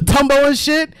one with Matumbo and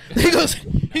shit. He goes,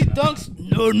 he dunks.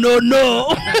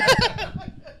 No.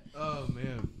 Oh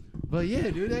man, but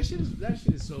yeah, dude, that shit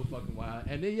is so fucking wild.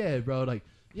 And then yeah, bro, like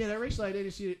that racial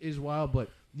identity shit is wild. But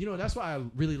you know, that's why I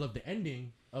really love the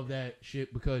ending of that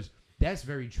shit because that's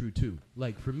very true too.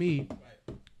 Like for me,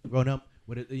 growing up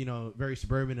with it, you know, very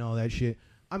suburban and all that shit.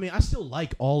 I mean, I still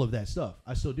like all of that stuff.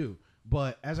 I still do.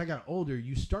 But as I got older,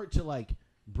 you start to like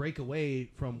break away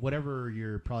from whatever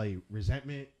your probably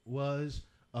resentment was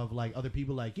of like other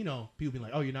people, like, you know, people being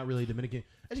like, oh, you're not really Dominican.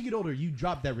 As you get older, you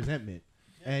drop that resentment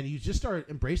and you just start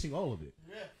embracing all of it.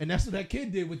 Yeah. And that's what that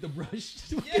kid did with the brush.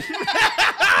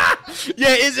 Yeah,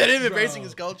 is that him embracing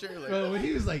his culture? Like, bro, when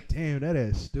he was like, damn, that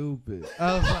is stupid.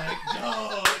 I was like,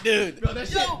 no, dude. Bro, that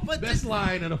shit, best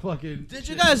line of the fucking. Did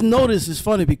you guys notice? It's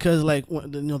funny because like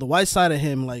you know the white side of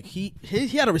him, like he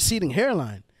had a receding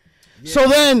hairline. Yeah. So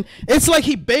then it's like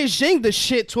he Beijinged the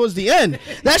shit towards the end.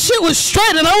 That shit was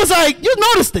straight, and I was like, you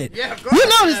noticed it. Yeah, of course. You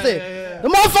noticed it. Yeah. The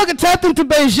motherfucker tapped into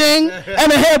Beijing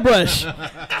and a hairbrush.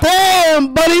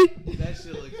 Damn, buddy. That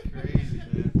shit looks crazy,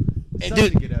 man. And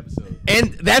such a good episode.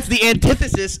 And that's the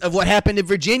antithesis of what happened in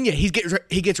Virginia. He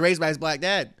gets raised by his black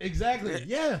dad. Exactly.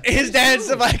 Yeah. His dad's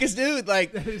the blackest dude.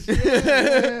 Like,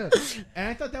 yeah. And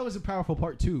I thought that was a powerful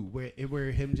part too,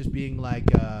 where him just being like,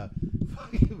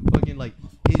 fucking like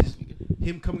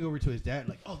him coming over to his dad,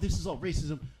 like, oh, this is all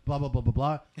racism, blah blah blah blah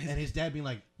blah, and his dad being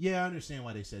like, yeah, I understand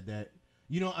why they said that.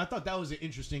 You know, I thought that was an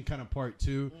interesting kind of part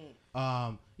too.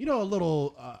 You know, a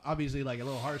little obviously like a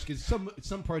little harsh because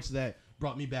some parts of that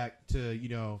brought me back to you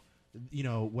know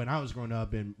when I was growing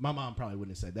up, and my mom probably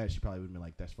wouldn't have said that. She probably would have been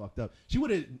like, that's fucked up. She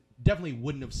wouldn't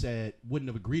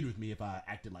have agreed with me if I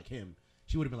acted like him.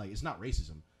 She would have been like, it's not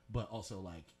racism, but also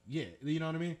like, yeah, you know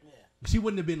what I mean? Yeah. She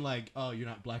wouldn't have been like, oh, you're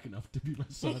not black enough to be my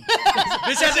son.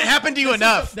 This hasn't happened to you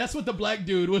enough. That's what the black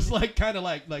dude was like, kind of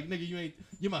like nigga,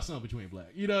 you're my son, but you ain't black.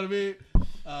 You know what I mean?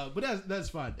 But that's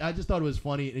fine. I just thought it was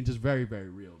funny and just very, very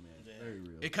real, man. Yeah. Very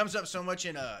real. It comes up so much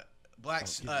in black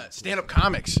stand-up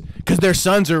comics because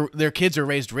their kids are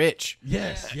raised rich.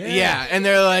 Yes. Yeah, and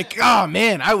they're like, oh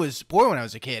man, I was poor when I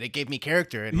was a kid. It gave me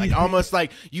character, and like almost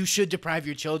like you should deprive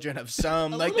your children of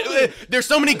some. Like there's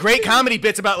so many great comedy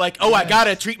bits about like, oh, I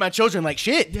gotta treat my children like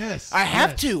shit. Yes, I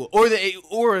have to, or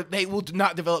they will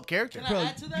not develop character. Bro,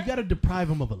 you gotta deprive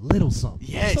them of a little something.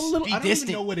 Yes, so little, be I don't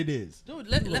distant. even know what it is.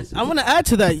 Dude, I want to add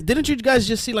to that. Didn't you guys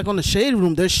just see like on the Shade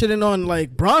Room they're shitting on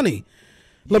like Bronny?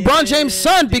 LeBron James'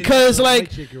 son, because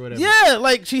like, yeah,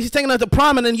 like she's taking her to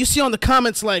prom, and then you see on the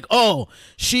comments like, oh,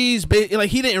 like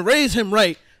he didn't raise him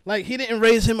right, like he didn't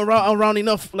raise him around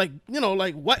enough, like you know,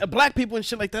 like black people and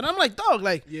shit like that. I'm like, dog,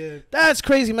 like, yeah, that's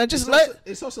crazy, man. Just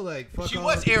it's also like, fuck she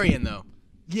was Aryan though.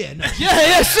 Yeah, no.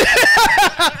 Yeah.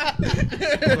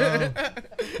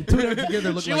 The two of them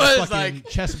together look like a fucking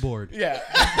chessboard. Yeah.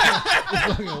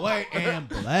 Fucking white and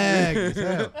black as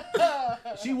hell.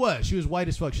 She was white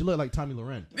as fuck. She looked like Tommy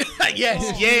Loren.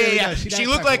 Yes, yeah. She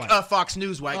looked like a Fox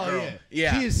News white girl.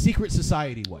 Yeah. She is secret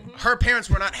society white. Her parents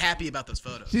were not happy about those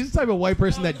photos. She's the type of white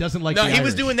person that doesn't like. No, he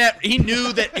was doing that. He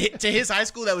knew that to his high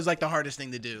school that was like the hardest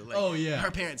thing to do. Like, oh yeah.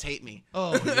 Her parents hate me.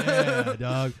 Oh yeah,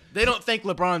 dog. They don't think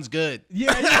LeBron's good.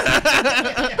 Yeah.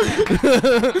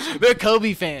 They're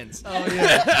Kobe fans. Oh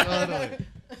yeah.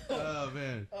 Oh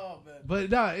man. But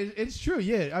no, it's true.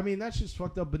 Yeah, I mean that's just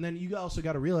fucked up. But then you also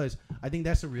got to realize, I think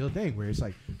that's a real thing where it's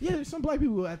like, yeah, there's some black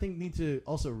people who I think need to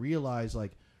also realize,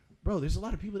 like, bro, there's a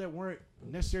lot of people that weren't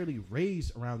necessarily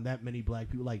raised around that many black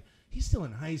people. Like, he's still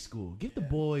in high school. Give the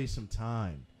boy some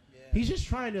time. Yeah. He's just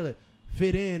trying to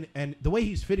fit in, and the way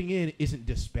he's fitting in isn't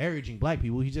disparaging black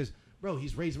people. He's just, bro,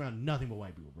 he's raised around nothing but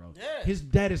white people, bro. Yeah. His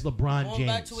dad is LeBron James. Going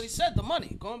back to what he said, the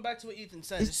money. Going back to what Ethan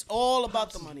said, it's all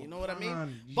about the money. You know what I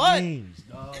mean? James,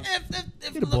 but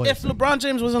if LeBron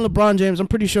James wasn't LeBron James, I'm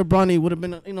pretty sure Bronny would have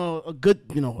been, a good,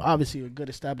 obviously a good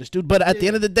established dude. But at the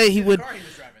end of the day, he would. The car he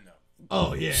was driving, though.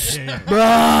 Oh yeah.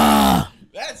 Bruh.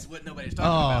 That's what nobody's talking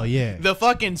about. Oh yeah. The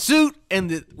fucking suit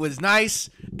was nice,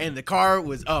 and the car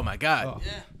was. Oh my god. Oh.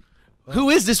 Yeah.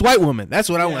 Who is this white woman? That's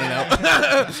what I want to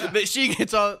know. But she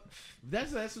gets all.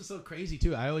 That's what's so crazy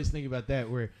too. I always think about that,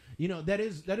 where that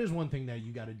is one thing that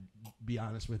you got to be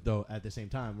honest with, though. At the same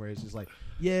time, where it's just like,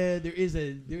 yeah, there is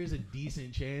a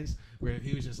decent chance where if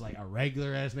he was just like a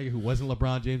regular ass nigga who wasn't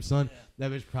LeBron James' son,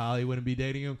 that bitch probably wouldn't be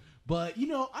dating him. But I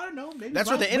don't know. Maybe that's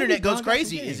where the internet goes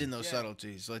crazy, is in those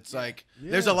subtleties. So it's like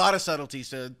there's a lot of subtleties.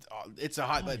 So it's a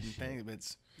hot button thing.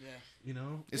 But You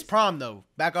know, It's prom though.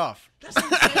 Back off. that's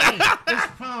insane. It's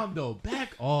prom though.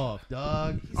 Back off,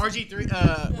 dog.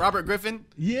 RG3, Robert Griffin.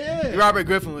 Yeah. Robert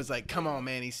Griffin was like, "Come on,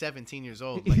 man. He's 17 years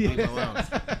old. Like, leave him alone."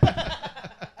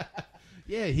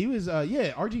 Yeah, he was.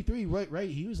 RG3. Right.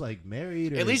 He was like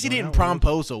married. Or At least he going didn't out with-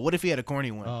 promposal. What if he had a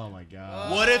corny one? Oh my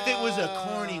god. What if it was a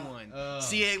corny one?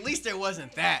 See, at least there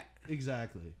wasn't that.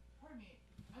 Exactly. Pardon me.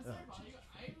 I'm sorry, Bob.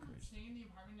 I'm staying in the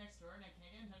apartment next door and I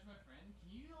can't get in touch with my friend.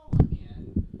 Can you all let me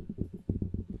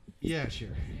in? Yeah, sure.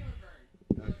 His name was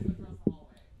Bird. He lives across the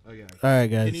hallway. Okay. All right,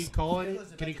 guys.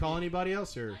 Can he call anybody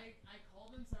else or? I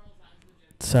called him several times.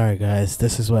 Legit. Sorry, guys.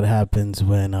 This is what happens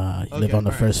when you live Okay, on the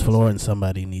alright, first floor and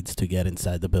somebody needs to get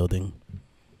inside the building.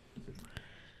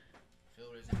 Phil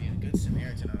isn't being a good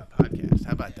Samaritan on a podcast.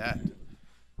 How about that?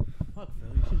 Fuck, Phil.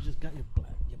 You should have just got your black.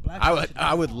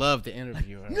 I would love to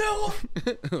interview her. No.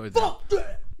 Fuck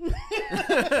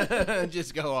that.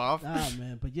 Just go off. Nah,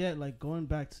 man. But yeah, like going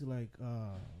back to like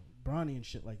Bronny and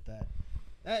shit like that.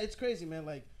 It's crazy, man.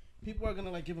 Like people are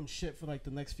gonna like give him shit for like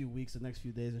the next few weeks, the next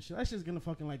few days and shit. That's just gonna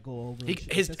fucking like go over. and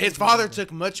shit. His That's his just father gonna go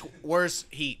took much worse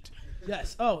heat. over.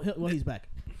 Yes. Oh, well, he's back.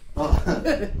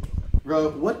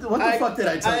 Bro, what the fuck did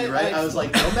I tell you, right? I was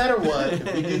like, no matter what,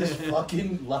 if we do this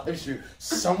fucking live stream,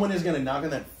 someone is going to knock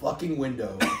on that fucking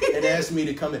window and ask me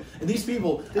to come in. And these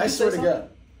people, I swear to God.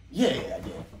 Yeah, I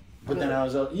did. But then I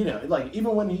was, like,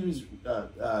 even when he was,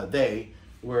 they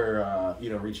were,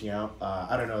 reaching out,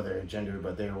 I don't know their gender,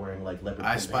 but they were wearing, like, leopard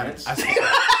print pants.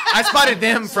 I spotted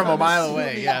them from a mile away.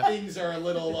 Assuming Yeah. Things are a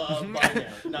little binary,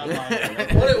 not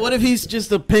binary. What if he's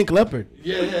just a pink leopard?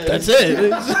 Yeah. That's it.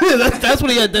 that's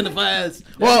what he identifies as.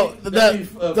 Well, That'd be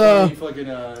the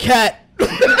fucking, cat.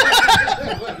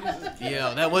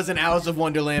 Yo, that was an Alice of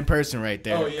Wonderland person right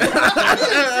there. Oh, yeah.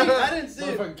 I didn't see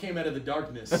it. Motherfucker came out of the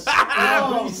darkness.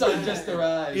 You saw just their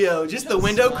eyes. Yo, just the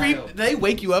window Smile. creep. They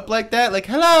wake you up like that. Like,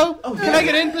 hello. Oh, Can yeah. I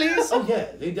get in, please? Oh,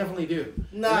 yeah. They definitely do.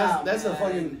 Nah, That's a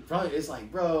fucking problem. It's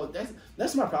like, bro,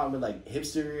 that's my problem with, like,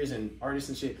 hipsters and artists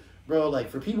and shit. Bro, like,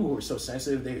 for people who are so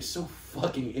sensitive, they're so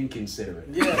fucking inconsiderate.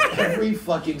 Yeah. Every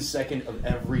fucking second of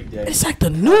every day. It's like the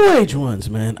new age ones,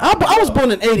 man. I was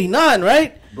born in '89,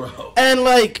 right? Bro. And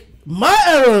like my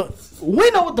era,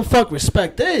 we know what the fuck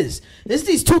respect is. It's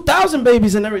these 2000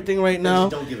 babies and everything right now.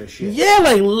 Don't give a shit. Yeah,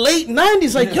 like late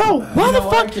 90s. Like, yo, why You the know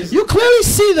why? fuck? 'Cause- You clearly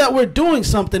see that we're doing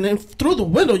something, and through the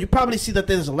window, you probably see that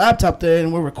there's a laptop there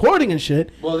and we're recording and shit.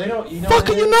 Well, they don't, Fuck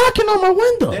are you knocking on my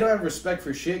window? They don't have respect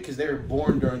for shit because they were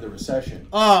born during the recession.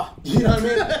 Oh, You know what I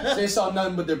mean? They saw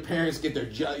nothing but their parents get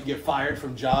get fired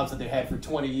from jobs that they had for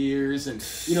 20 years, and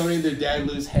you know what I mean. Their dad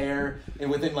lose hair,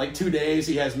 and within like 2 days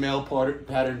he has male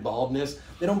pattern baldness.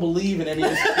 They don't believe in any of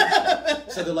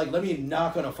this, so they're like, "Let me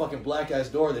knock on a fucking black guy's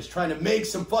door that's trying to make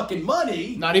some fucking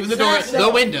money." Not even the door. Exactly. The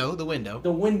window. The window.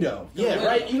 The window. Yeah,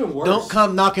 right. Even worse. Don't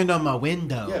come knocking on my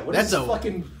window. Yeah, what That's is a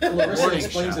fucking Larissa warning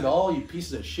explains shot. it all. You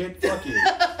pieces of shit. Fuck you.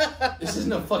 This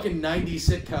isn't a fucking 90s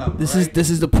sitcom. this right?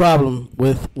 is the problem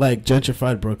with like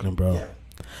gentrified Brooklyn, bro. Yeah.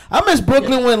 I miss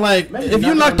Brooklyn when like Imagine if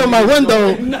you knocked knocking on my window,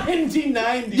 in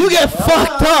 1990, you get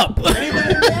fucked up. Anybody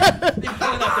in there? They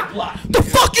pulling out the Glock. The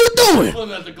fuck you doing?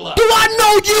 Pulling out the Glock. Do I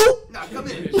know you? Nah, come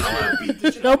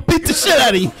in. I'll beat the shit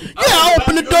out of you. Yeah, I'll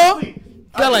open the door.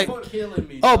 Yeah, like, killing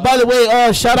me. oh, dog. by the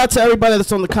way, shout out to everybody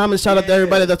that's on the comments. Shout out to Yeah.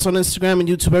 everybody that's on Instagram and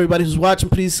YouTube. Everybody who's watching,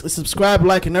 please subscribe,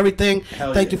 like, and everything.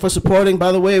 Hell Thank yeah. you for supporting.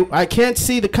 By the way, I can't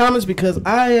see the comments because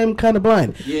I am kind of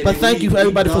blind. Yeah, but thank you for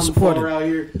everybody for dumb supporting. fucker Out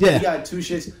here. Yeah. We got two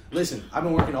shits. Listen, I've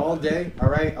been working all day. All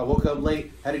right, I woke up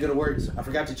late, had to go to work. I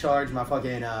forgot to charge my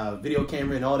fucking video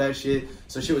camera and all that shit.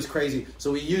 So shit was crazy.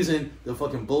 So we using the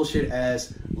fucking bullshit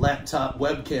ass laptop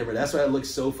web camera. That's why it looks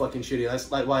so fucking shitty.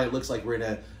 That's like why it looks like we're in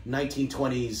a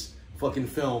 1920s fucking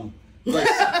film. Like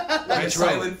a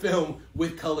silent film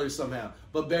with color somehow.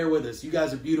 But bear with us. You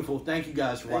guys are beautiful. Thank you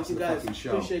guys for watching the fucking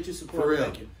show. Appreciate your support. For real.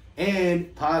 Thank you.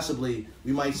 And possibly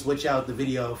we might switch out the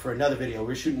video for another video.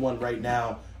 We're shooting one right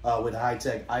now with a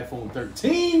high-tech iPhone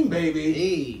 13, baby.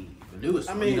 Hey, the newest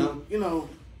I one. mean, you know,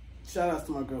 shout out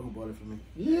to my girl who bought it for me.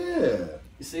 Yeah.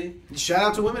 You see? Shout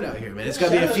out to women out here, man. It's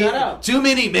gotta be Shout out. too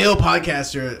many male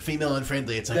podcasts are female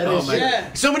unfriendly. It's like, That oh is my shit.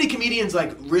 god. So many comedians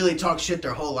like really talk shit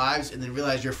their whole lives and then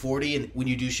realize you're 40 and when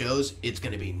you do shows, it's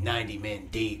gonna be 90 men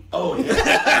deep. Oh,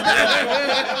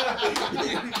 yeah.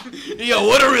 Yo,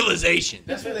 what a realization.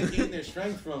 That's where they're getting their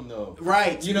strength from, though.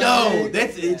 Right. You know no, what I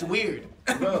mean? it's weird.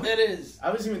 Bro, It is.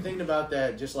 I was even thinking about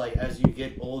that just like as you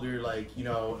get older, like, you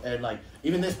know, and like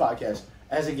even this podcast,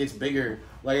 as it gets bigger,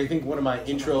 like I think one of my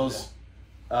intros,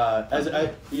 as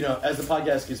the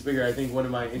podcast gets bigger, I think one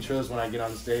of my intros when I get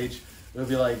on stage will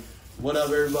be like, What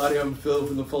up, everybody? I'm Phil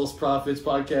from the False Prophets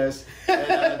podcast.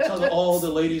 And tell all the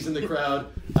ladies in the crowd,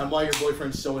 I'm why your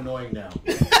boyfriend's so annoying now.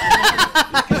 Because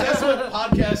that's what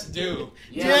podcasts do.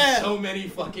 Yeah. So many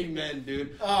fucking men,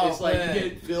 dude. Oh, it's like man. you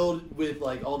get filled with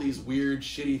like all these weird,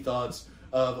 shitty thoughts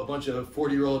of a bunch of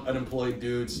 40-year-old unemployed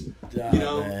dudes. Yeah, you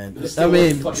know, man. still I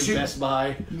mean, fucking Best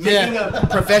Buy. Making a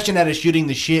profession out of shooting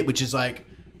the shit, which is like,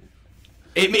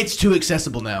 it's too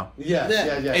accessible now. Yeah.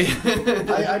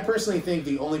 I personally think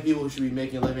the only people who should be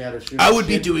making a living out of shooting I would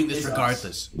be shit doing this is us.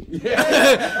 regardless.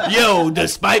 Yeah. Yo,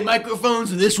 despite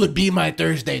microphones, this would be my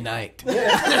Thursday night.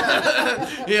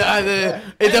 Yeah,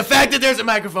 the fact that there's a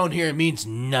microphone here means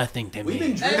nothing to We've me.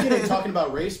 been drinking and talking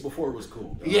about race before it was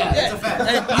cool. Yeah, that's a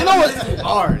fact. You know what?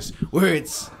 Ours, where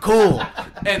it's cool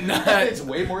and not, It's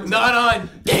way more not on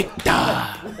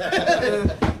TikTok.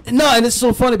 No, and it's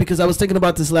so funny because I was thinking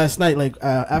about this last night. Like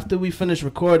after we finished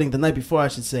recording, the night before, I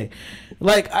should say.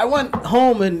 Like I went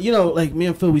home and like me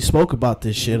and Phil, we spoke about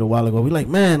this shit a while ago. We like,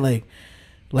 man, like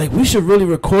we should really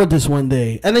record this one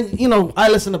day. And then I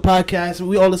listen to podcasts, and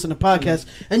we all listen to podcasts,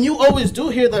 and you always do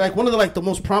hear that like one of the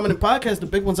most prominent podcasts, the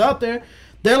big ones out there.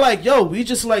 They're like, yo, we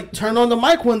just like turned on the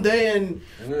mic one day and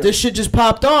this shit just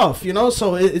popped off.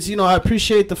 So it's I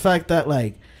appreciate the fact that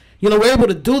like. We're able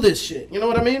to do this shit. You know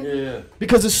what I mean? Yeah.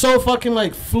 Because it's so fucking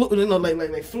like fluid,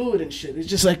 like fluid and shit. It's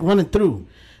just like running through.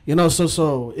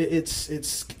 So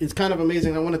it's kind of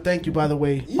amazing. I want to thank you, by the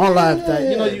way, on live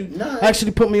that you actually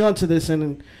put me onto this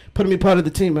and putting me part of the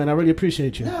team, man. I really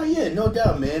appreciate you. No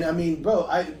doubt, man. I mean, bro,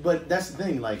 but that's the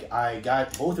thing. Like, I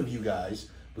got both of you guys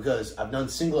because I've done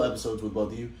single episodes with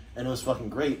both of you, and it was fucking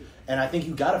great. And I think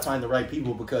you got to find the right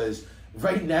people because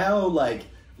right now, like.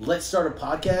 Let's Start a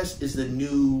Podcast is the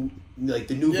new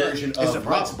version of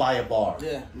Let's Buy a Bar.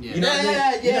 Yeah. You know what I mean?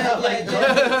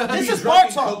 Yeah. This is bar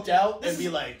talk. Coked out and be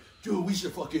like, dude, we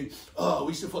should fucking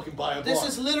buy a bar. This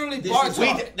is literally bar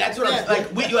talk. That's what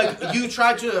I'm you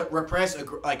tried to repress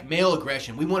male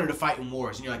aggression. We wanted to fight in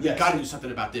wars, and you're like, we got to do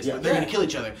something about this. They're gonna kill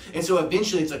each other, and so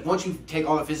eventually it's like once you take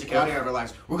all the physicality out of our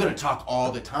lives, we're gonna talk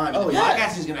all the time. And the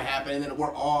podcast is gonna happen, and then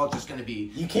we're all just gonna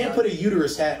be. You can't put a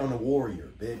uterus hat on a warrior,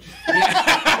 bitch.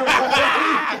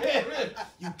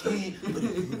 You can't put a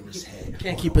uterus hat.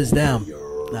 Can't keep us down.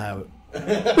 Nah.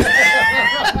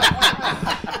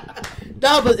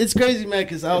 No, but it's crazy, man,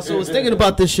 because I also was thinking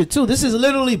about this shit, too. This is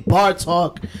literally bar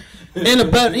talk in a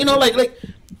bed. The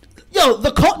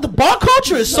bar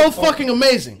culture is so fucking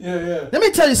amazing. Yeah. Let me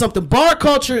tell you something. Bar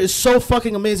culture is so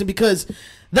fucking amazing because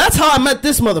that's how I met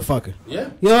this motherfucker.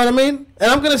 Yeah. You know what I mean? And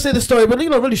I'm going to say the story, but,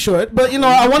 really short. But,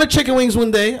 I wanted chicken wings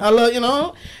one day. I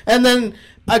love, and then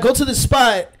I go to this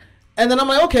spot. And then I'm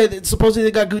like, okay, supposedly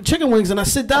they got good chicken wings. And I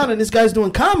sit down and this guy's doing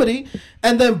comedy.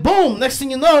 And then boom, next thing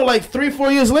you know, like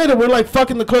 3-4 years later, we're like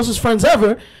fucking the closest friends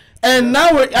ever. And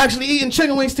now we're actually eating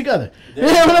chicken wings together. You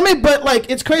know what I mean? But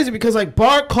like, it's crazy because like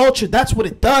bar culture, that's what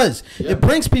it does. Yeah. It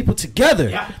brings people together.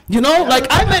 Yeah. Like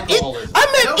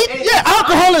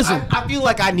alcoholism. I feel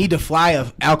like I need to fly a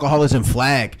alcoholism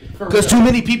flag because too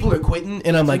many people are quitting,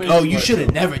 and I'm like, oh, you should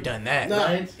have never done that.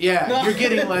 No. Yeah, you're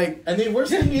getting like. And the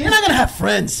worst thing is, You're not gonna have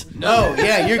friends. No,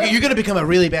 yeah, you're gonna become a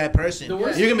really bad person. The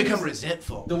worst You're gonna thing become is-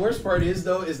 resentful. the worst part is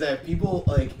though is that people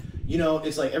like.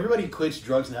 It's like everybody quits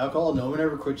drugs and alcohol. No one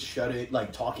ever quits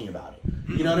talking about it.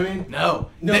 You know what I mean? No.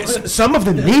 No. Some of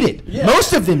them need it. Yeah.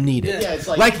 Most of them need it. Yeah, it's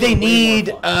like they way need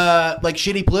more fun.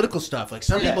 shitty political stuff. Like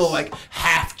some people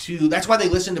have to. That's why they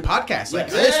listen to podcasts like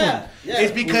this one. Yeah.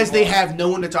 It's because they have no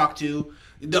one to talk to.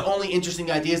 The only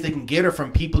interesting ideas they can get are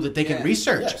from people that they can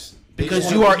research. Yes. They Because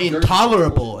just you wanna are be dirty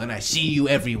intolerable, and I see you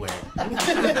everywhere.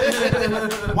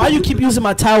 Why you keep using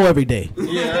my towel every day?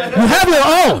 Yeah. You have your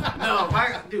own. No,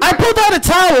 I pulled out a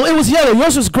towel. It was yellow.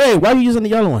 Yours was gray. Why are you using the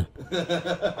yellow one?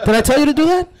 Did I tell you to do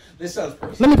that? This sounds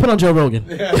personal. Let me put on Joe Rogan.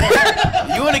 you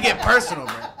want to get personal,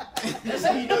 man. That's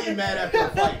how you know you're mad after a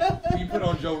fight. When you put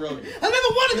on Joe Rogan. I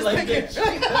never wanted You're like, bitch.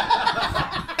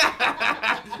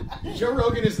 Joe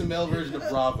Rogan is the male version of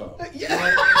Bravo.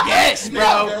 Yes, bro.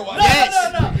 No, Yes.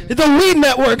 It's a weed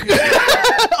network.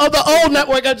 Or the old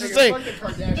network, I should say. Fuck the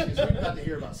Kardashians. We're about to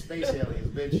hear about space aliens,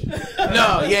 bitch.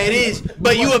 No, yeah, it is.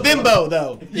 But you a bimbo,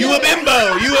 though. You a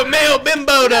bimbo. You a male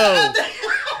bimbo, though.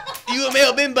 You a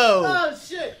male bimbo. Oh,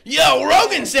 shit. Yo,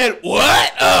 Rogan said,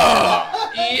 what?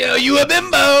 Oh, yo, you a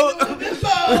bimbo.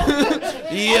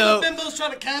 Yo. Bimbo's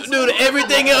trying to cancel. Dude,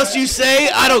 everything else you say,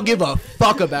 I don't give a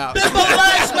fuck about. Bimbo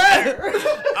lives matter.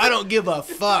 I don't give a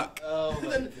fuck. Oh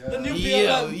my The god. new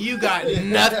Yo, BLM. you got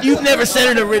nothing. You've never said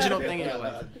an original thing in your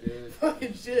life.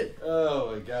 fucking shit.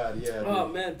 Oh my god, yeah. Oh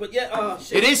dude. man, but yeah,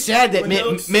 shit. It is sad that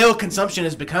When male consumption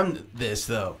has become this,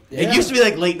 though. Yeah. It used to be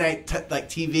like late night, like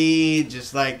TV,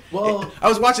 just like. Well- I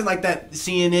was watching like that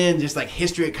CNN, just like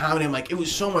history of comedy. I'm like, it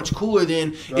was so much cooler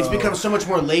then. It's become so much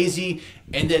more lazy,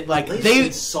 and that like Lazy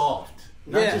is soft,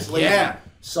 not Yeah. just lazy. Yeah.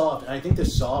 Soft, and I think the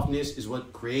softness is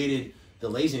what created the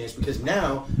laziness. Because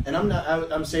now, and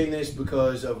I'm saying this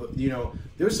because of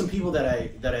there's some people that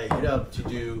I hit up to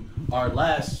do our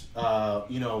last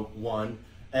one,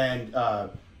 and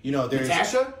there's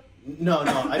Natasha. No,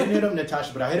 I didn't hit up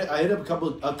Natasha, but I hit up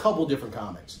a couple different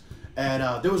comics,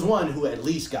 and there was one who at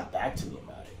least got back to me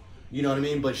about it. You know what I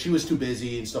mean? But she was too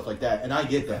busy and stuff like that, and I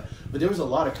get that. But there was a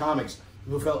lot of comics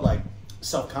who felt like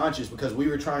self-conscious because we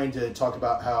were trying to talk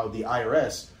about how the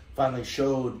IRS finally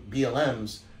showed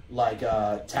BLMs like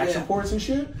tax reports and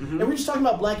shit, and we're just talking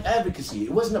about black advocacy.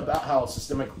 It wasn't about how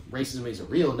systemic racism is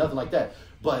real, nothing like that.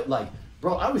 But like,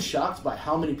 bro, I was shocked by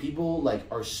how many people like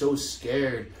are so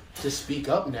scared to speak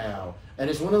up now, and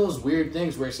it's one of those weird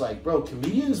things where it's like, bro,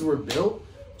 comedians were built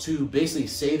to basically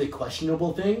say the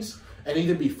questionable things and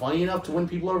either be funny enough to win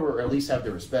people over or at least have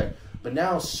their respect. But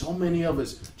now so many of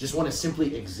us just want to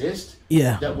simply exist.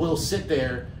 Yeah. That we'll sit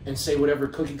there and say whatever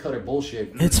cookie cutter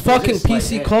bullshit. It's fucking It's like,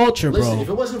 PC hey, culture, listen, bro. if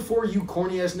it wasn't for you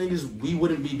corny ass niggas, we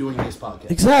wouldn't be doing this podcast.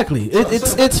 Exactly.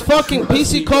 It's fucking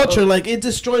PC culture. Like, it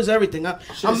destroys everything.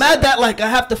 I'm mad that, like, I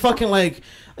have to fucking, like,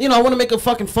 I want to make a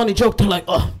fucking funny joke. They're like,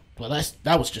 oh, well,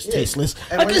 that was just tasteless.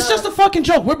 And Like, we're it's not- just a fucking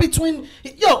joke. We're between...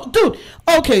 Yo, dude.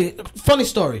 Okay, funny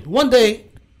story. One day,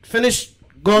 finished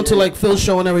going to, like, Phil's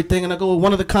show and everything, and I go with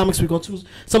one of the comics. We go to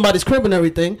somebody's crib and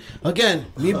everything. Again,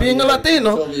 me being a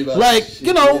Latino, told me about like, that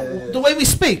shit. the way we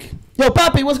speak. Yo,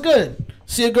 papi, what's good?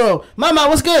 See a girl. Mama,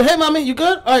 what's good? Hey, mommy, you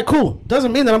good? All right, cool.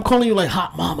 Doesn't mean that I'm calling you like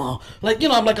hot mama. Like,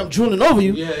 I'm drooling over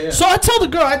you. Yeah. So I tell the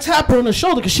girl, I tap her on the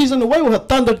shoulder because she's in the way with her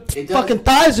fucking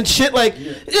thighs and shit. Like,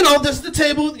 this is the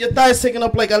table. Your thighs taking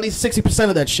up like at least 60%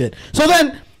 of that shit. So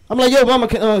then I'm like, yo, mama,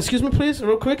 excuse me, please,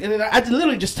 real quick. And then I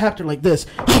literally just tapped her like this.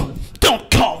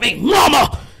 Don't call me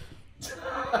mama.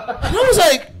 And I was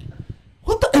like,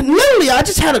 what the? And literally, I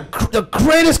just had the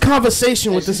greatest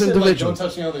conversation with She this said, individual. Like, don't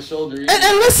touch me on the shoulder. And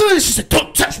literally, she said,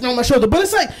 don't touch me on my shoulder. But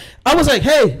it's like, I was like,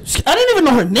 hey, I didn't even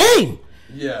know her name.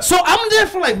 Yeah. So I'm there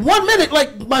for like 1 minute,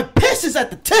 like my piss is at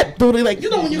the tip, dude. Like,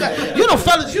 when you got,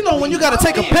 fellas, when you got to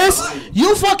take a piss,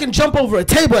 you fucking jump over a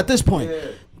table at this point. Yeah.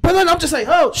 But then I'm just like,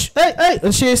 oh, hey,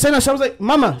 and she ain't saying that. So I was like,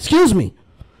 mama, excuse me.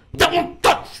 Don't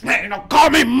touch me, don't call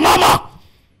me mama.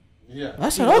 Yeah. I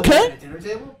said, okay. Dinner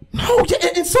table. No,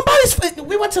 in somebody's.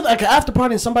 We went to like an after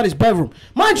party in somebody's bedroom.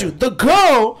 Mind you, the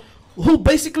girl who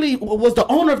basically was the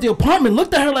owner of the apartment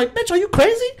looked at her like, bitch, are you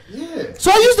crazy? Yeah.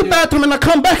 So I use the bathroom and I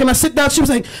come back and I sit down. She was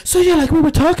like, so yeah, like we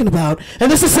were talking about, and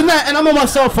this and that, and I'm on my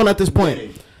cell phone at this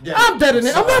point. I'm dead in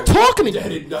it. I'm not talking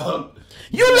to you. Dog.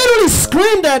 You literally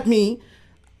screamed at me,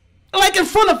 like in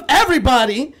front of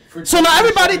everybody. So now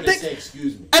everybody thinks,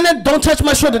 excuse me. and then don't touch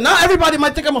my shoulder. Now everybody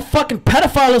might think I'm a fucking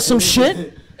pedophile or some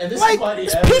shit. And this Like, is why they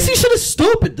this have PC shit is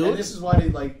stupid, And dude. this is why they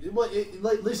like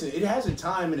listen, it has a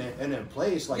time and a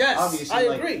place. Like Yes, obviously, I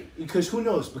like, agree. Because who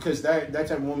knows? Because that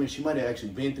type of woman, she might have actually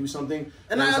been through something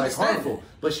And that I was like understand harmful. it.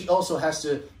 But she also has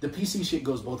to. The PC shit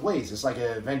goes both ways. It's like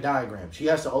a Venn diagram. She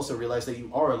has to also realize that you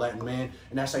are a Latin man,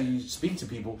 and that's how you speak to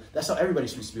people. That's how everybody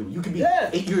speaks to people. You could be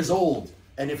 8 years old.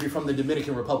 And if you're from the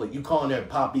Dominican Republic, you calling her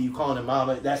Poppy, you calling her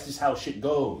Mama. That's just how shit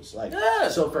goes. Like,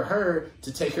 so for her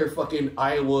to take her fucking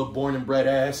Iowa born and bred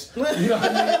ass, you know what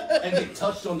I mean, and get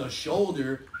touched on the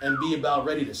shoulder and be about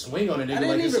ready to swing on a nigga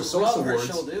like it's a social words.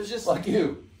 It was just Fuck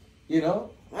you, you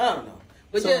know. I don't know.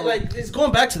 But So- yeah, like it's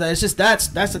going back to that. It's just that's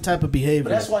the type of behavior. But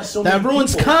that's why so that many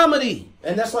ruins people- comedy.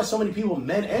 And that's why so many people,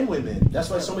 men and women, that's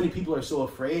why so many people are so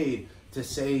afraid to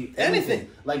say anything.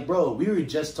 Like, bro, we were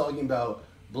just talking about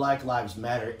Black Lives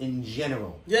Matter in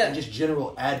general. Yeah. And just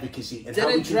general advocacy and Didn't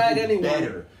how we can drag do anyone.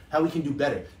 better. How we can do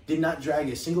better. Did not drag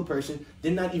a single person.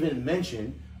 Did not even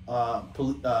mention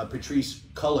Patrice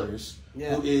Cullors,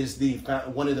 Yeah. who is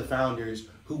one of the founders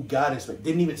who got inspected.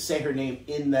 Didn't even say her name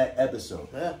in that episode.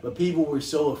 Yeah. But people were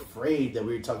so afraid that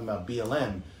we were talking about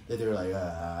BLM that they were like,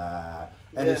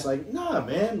 And it's like, nah,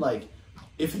 man. Like,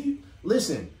 if you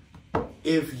listen,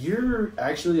 if you're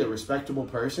actually a respectable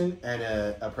person and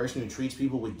a person who treats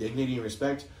people with dignity and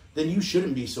respect, then you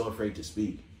shouldn't be so afraid to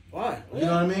speak. Why? You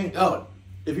know what I mean? Oh,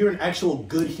 if you're an actual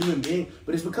good human being,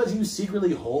 but it's because you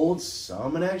secretly hold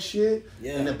some of that shit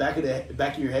in the back of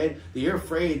your head that you're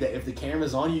afraid that if the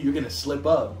camera's on you, you're gonna slip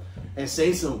up and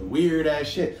say some weird ass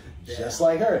shit. Just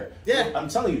like her. Yeah. I'm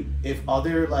telling you, if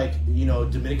other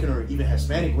Dominican or even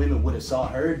Hispanic women would have saw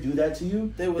her do that to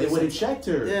you, they would have checked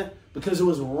her. Yeah. because it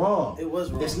was wrong. It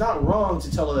was wrong. It's not wrong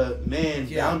to tell a man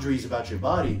Yeah. boundaries about your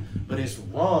body, but it's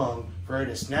wrong for her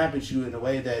to snap at you in a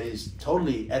way that is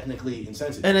totally ethnically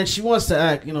insensitive. And then she wants to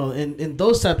act, you know, in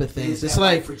those type of things. It's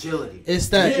like fragility. it's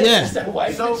that It's that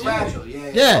white So fragility. fragile.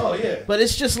 Yeah. yeah. Oh, yeah. But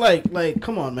it's just like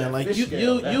come on, man. That Like fish you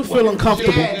scale, that feel white-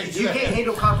 uncomfortable. Yeah, you can't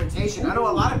handle confrontation. I know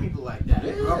a lot of people like that.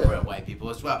 I grew up around white people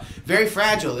as well. Very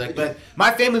fragile. Like, but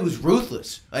my family was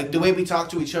ruthless. Like the way we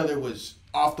talked to each other was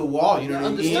off the wall. You know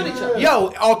what I mean? Understood each other.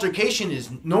 Yo, altercation is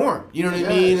norm. You know what I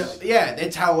mean? Yes. Yeah,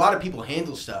 that's how a lot of people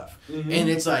handle stuff. And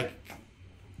it's like,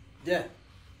 Yeah.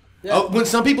 oh, when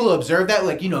some people observe that,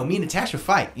 like, you know, me and Natasha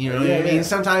fight. You know what I mean? Yeah.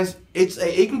 Sometimes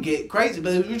it can get crazy,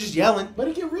 but we're just yelling. But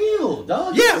it get real,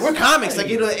 dog. Yeah, we're comics. Like,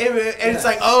 you know, and it's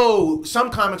like, oh,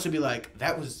 some comics would be like,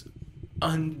 that was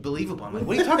unbelievable. I'm like,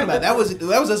 what are you talking about? That was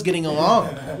us getting along.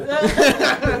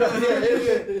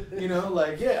 You know,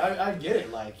 like, yeah, I get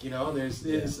it. Like, you know,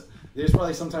 there's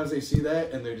probably sometimes they see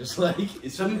that and they're just like,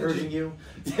 is he hurting you?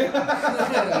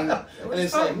 And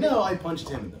it's like, no, I punched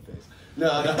him in the face.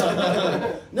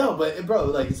 No, but bro,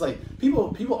 like, it's like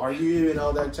people argue and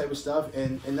all that type of stuff,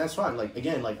 and that's fine. Like,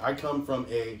 again, like, I come from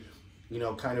a, you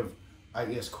know, kind of, I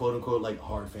guess, quote unquote, like,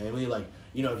 hard family. Like,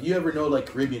 you know, if you ever know, like,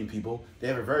 Caribbean people, they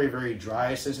have a very, very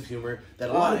dry sense of humor that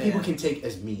a lot of people can take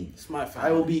as mean. It's my family.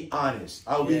 I will be honest.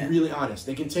 I will be really honest.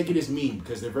 They can take it as mean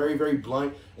because they're very, very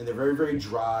blunt and they're very, very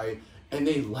dry, and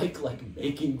they like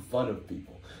making fun of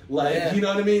people. Like, you know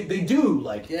what I mean? They do,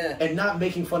 like, and not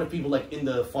making fun of people, like, in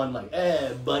the fun, like,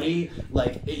 buddy,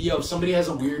 like, yo, if somebody has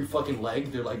a weird fucking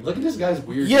leg, they're like, look at this guy's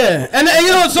weird. Yeah, and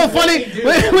you know what's so funny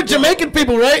with Jamaican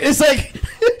people, right? It's like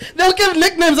they'll give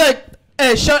nicknames like,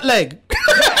 "Hey, short leg."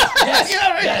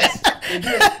 Yes.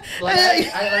 Like,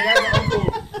 I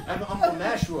have an uncle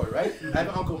Mashroy, right? I have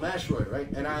an uncle Mashroy, right?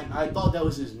 And I thought that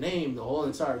was his name the whole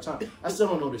entire time. I still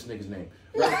don't know this nigga's name,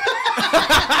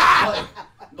 right?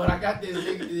 But I got this,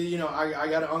 you know, I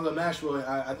got an uncle Mashroy.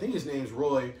 I think his name's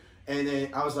Roy. And then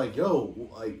I was like, yo,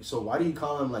 like, so why do you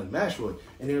call him, like, Mashroy?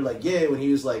 And they were like, yeah, when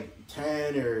he was, like,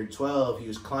 10 or 12, he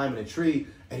was climbing a tree,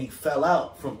 and he fell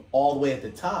out from all the way at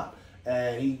the top.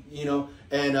 And he, you know,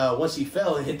 and once he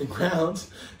fell and hit the ground,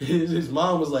 his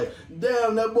mom was like,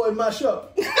 damn, that boy mash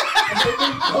up. And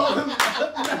they call him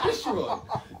Mashroy.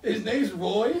 His name's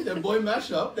Roy, that boy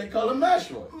mash up, they call him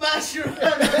Mashroy.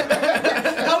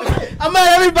 I'm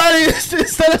at everybody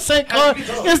instead of saying call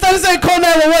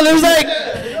 911. It was like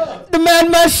the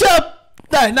man mash up.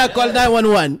 Nah, not call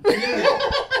 911.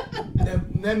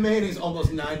 That man is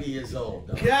almost 90 years old,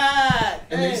 though. God,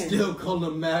 and they still call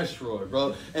him Mashroy,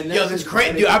 bro. And yo, that's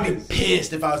crazy, dude. I'd be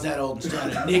pissed if I was that old and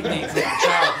started a nickname for my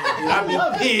childhood, dude.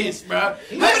 I'd be pissed, bro. How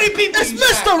many people? It's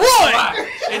Mr. Roy.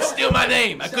 It's still my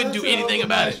name. I couldn't do anything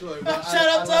about it. Shout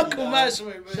out to Uncle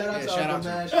Mashroy, man. Shout out to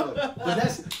Mashroy. But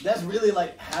that's really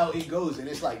like how it goes, and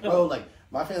it's like, bro, like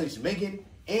my family's Jamaican,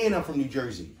 and I'm from New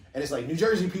Jersey. And it's like New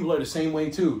Jersey people are the same way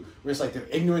too. Where it's like they're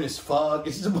ignorant as fuck.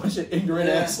 It's just a bunch of ignorant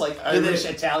ass like Irish,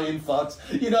 Italian fucks.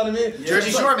 You know what I mean?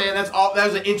 Jersey Shore, man. That's all. That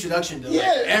was an introduction to like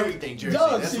everything Jersey.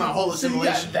 That's my whole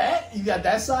assimilation. You got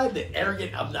that side, the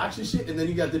arrogant, obnoxious shit, and then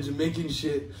you got the Jamaican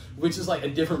shit, which is like a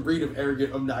different breed of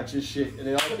arrogant, obnoxious shit, and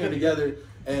they all came together.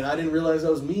 And I didn't realize I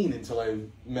was mean until I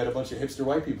met a bunch of hipster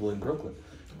white people in Brooklyn.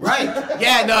 Right.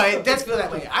 Yeah, no, it does feel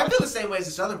that way. I feel the same way as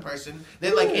a Southern person.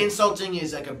 That, like, insulting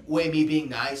is, like, a way of me being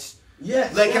nice.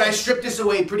 Yes. Like, can I strip this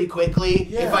away pretty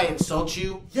quickly if I insult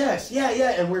you? Yes,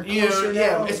 and we're closer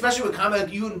now. Especially with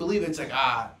comedy, you wouldn't believe it. It's like,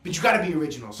 but you gotta be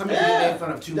original. Some people get made fun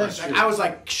of too much. Like, I was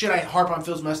like, should I harp on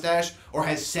Phil's mustache? Or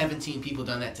has 17 people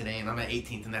done that today and I'm at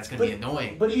 18th and that's gonna be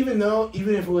annoying? But even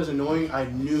if it was annoying, I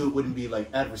knew it wouldn't be,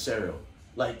 like, adversarial.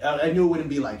 Like, I knew it wouldn't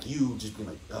be like you just being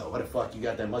like, oh, what the fuck, you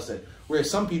got that mustache.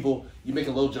 Whereas some people, you make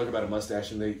a little joke about a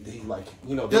mustache and they like,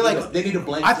 you know, they need a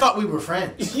blanket. I thought we were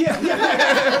friends. Yeah.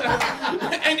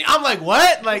 And I'm like,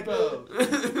 what? Like, bro,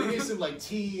 you need some, like,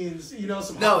 tea and, you know,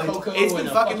 some no, hot cocoa it's been and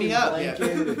a fucking me up.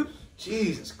 blanket. Yeah.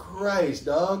 Jesus Christ,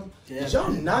 dog. Yeah. Did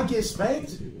y'all not get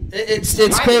spanked?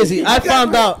 It's crazy. I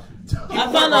found out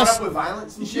with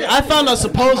violence and shit. I found out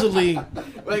supposedly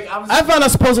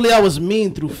I was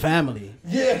mean through family.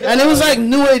 Yeah. And it was like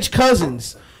new age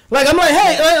cousins. Like I'm like,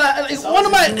 hey, one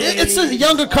of my it's a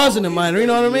younger cousin of mine, you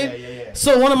know what I mean? Yeah.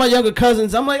 So one of my younger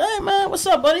cousins, I'm like, hey man, what's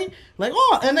up, buddy? Like,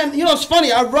 oh, and then you know it's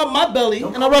funny, I rub my belly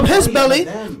and I rub his belly.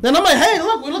 Then I'm like, hey,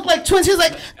 look, we look like twins. He's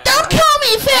like, don't call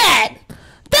me fat.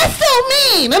 That's so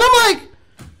mean. And I'm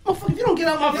like, motherfucker, if you don't get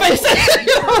out my face, you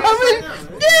know what I mean?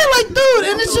 Yeah, like, dude,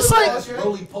 and it's just like,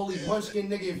 roly-poly punchkin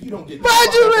nigga, if you don't get bro, I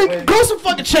just like, grow some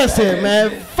fucking chest hair,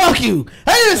 man. Fuck you.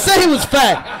 I didn't say he was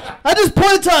fat. I just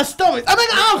pointed to our stomachs. I mean,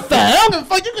 I'm fat. I don't give a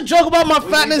fuck. You can joke about my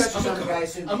fatness. I'm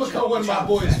gonna call one of my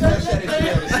boys. Fresh at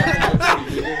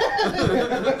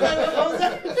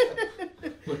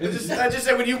I just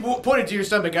said when you pointed to your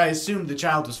stomach, I assumed the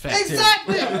child was fat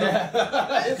Exactly. too.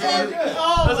 It's all good.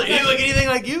 I was like, you look anything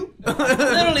like you?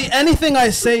 Literally anything I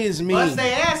say is me. Unless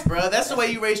they ask, bro. That's the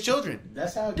way you raise children.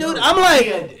 That's how it Dude, goes. I'm like,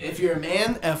 If you're a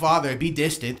man, a father, be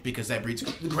distant because that breeds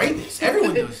greatness.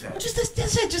 Everyone knows that.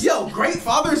 that's it. Just Yo, great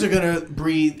fathers are gonna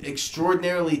breed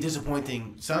extraordinarily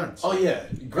disappointing sons. Oh yeah,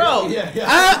 bro. Yeah.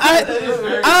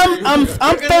 I'm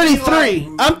 33.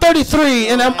 I'm 33,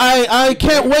 and I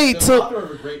can't wait The till. father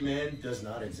of a great man does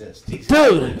not exist. Dude,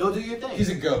 Go do your thing. He's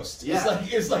a ghost. Yeah.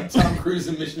 It's like Tom Cruise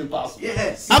in Mission Impossible.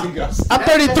 Yes. He's a ghost. I'm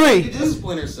 33. He's a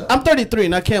Splinter Cell. I'm 33,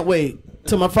 and I can't wait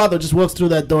till my father just walks through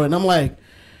that door, and I'm like,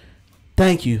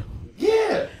 thank you,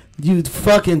 Yeah. you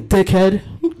fucking dickhead,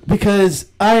 because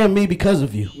I am me because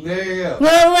of you. There you go. You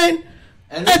know what I mean?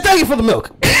 And And thank you for the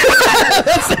milk.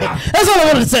 That's all I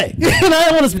wanted to say. And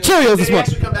I wanted some Cheerios Did this he month.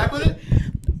 actually come back with it?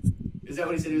 Is that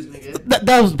what he said he was gonna get?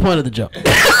 That was the point of the joke. Bro,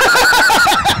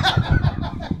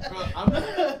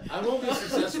 I won't be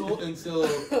successful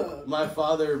until my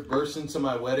father bursts into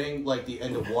my wedding like the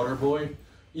end of Waterboy.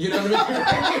 You know what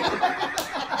I mean?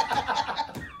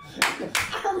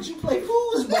 I heard you play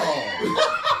foosball.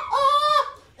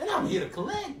 And I'm here to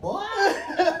collect, boy.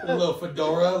 A little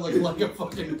fedora looking like a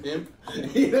fucking pimp.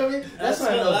 You know what I mean? That's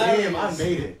when I know, damn, I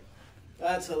made it.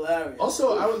 That's hilarious.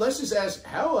 Also, let's just ask,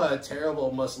 how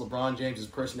terrible must LeBron James'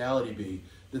 personality be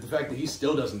that the fact that he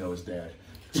still doesn't know his dad?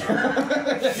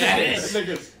 That is. That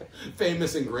nigga's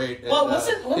famous and great. And, Well,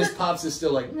 his pops is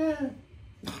still like, meh.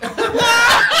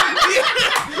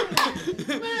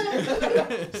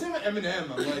 Same with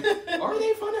Eminem. I'm like, are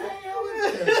they fun to hang out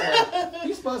with? And it's like,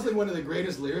 he's possibly one of the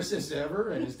greatest lyricists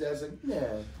ever, and his dad's like, yeah.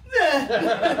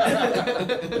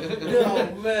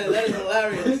 Oh man, that is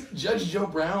hilarious. Judge Joe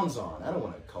Brown's on. I don't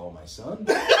want to call my son.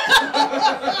 I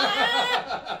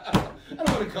don't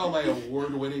want to call my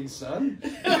award-winning son.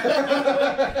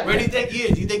 Where do you think he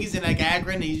is? Do you think he's in like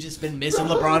Akron and he's just been missing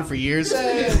LeBron for years?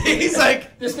 He's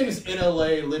like, This thing is in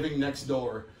LA, living next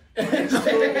door.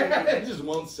 It just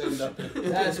won't say nothing.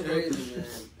 That's crazy, man.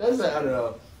 I don't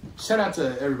know. Shout out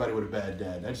to everybody with a bad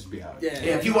dad. That just be how it is.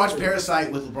 yeah, if you watch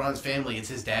Parasite with LeBron's family, it's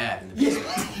his dad.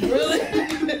 Really?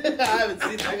 I haven't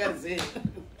seen it. I gotta see it.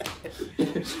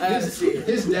 I have to see it.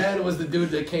 His dad was the dude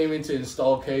that came in to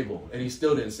install cable, and he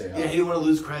still didn't say hi. Yeah, he didn't want to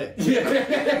lose credit.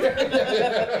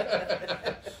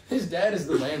 His dad is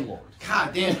the landlord.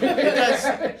 God damn. He's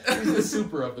the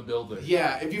super of the building.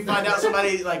 Yeah, if you find out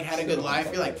somebody like had a good life,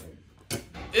 you're like,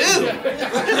 ew.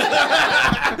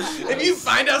 If you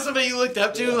find out somebody you looked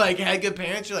up to like had good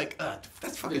parents, you're like,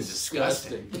 that's fucking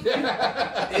disgusting.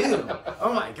 Ew.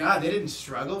 Oh my god, they didn't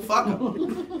struggle. Fuck them.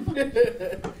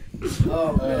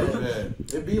 Oh man. Man.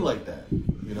 It'd be like that,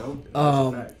 you know?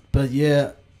 But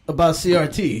yeah, about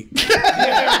CRT.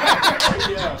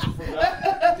 Yeah.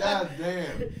 God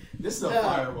damn. This is a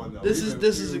fire one though. This is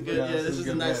a good. Yeah, this is a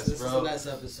good nice. mess, This is bro. a nice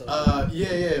episode. But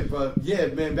yeah,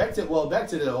 man. Back to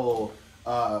the whole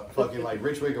fucking like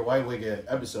rich wig or white wig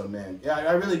episode, man. Yeah,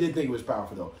 I really did think it was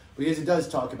powerful though, because it does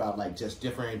talk about like just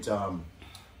different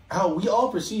how we all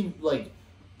perceive like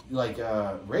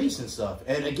race and stuff,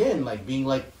 and again like being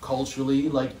like culturally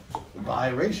like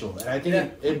biracial, and I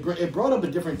think it brought up a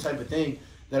different type of thing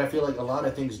that I feel like a lot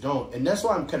of things don't, and that's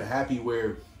why I'm kind of happy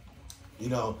where, you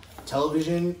know,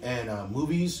 television and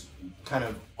movies kind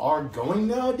of are going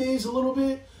nowadays a little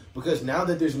bit, because now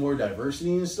that there's more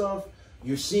diversity and stuff,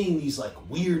 you're seeing these like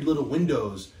weird little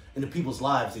windows into people's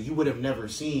lives that you would have never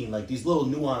seen, like these little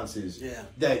nuances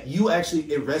that you actually,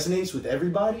 it resonates with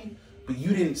everybody, but you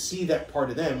didn't see that part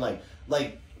of them.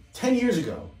 Like 10 years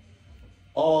ago,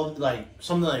 all like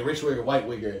something like Rich Wigger, White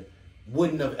Wigger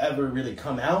wouldn't have ever really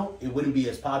come out. It wouldn't be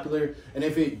as popular, and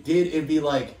if it did, it'd be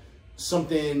like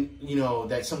something, you know,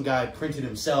 that some guy printed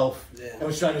himself and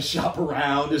was trying to shop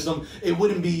around or something. It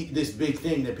wouldn't be this big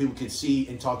thing that people could see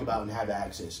and talk about and have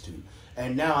access to.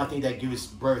 And now I think that gives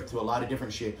birth to a lot of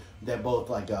different shit that both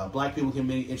like black people can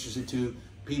be interested to,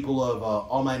 people of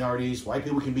all minorities, white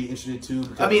people can be interested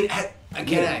to. I mean,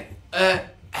 again,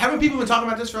 haven't people been talking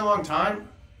about this for a long time?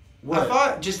 What? I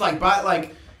thought just like by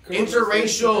like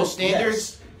interracial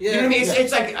standards. Yeah. You know what I mean?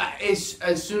 It's like it's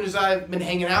as soon as I've been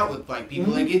hanging out with like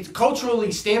people, like it's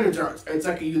culturally standards are. It's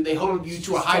like they hold you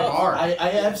to a high bar. I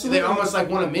absolutely. They almost like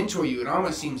want to mentor you. It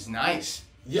almost seems nice.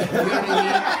 Yeah. You know what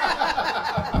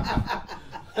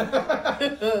I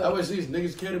I wish these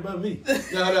niggas cared about me. No,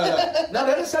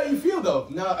 that is how you feel, though.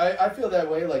 No, I feel that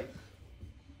way. Like,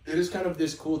 it is kind of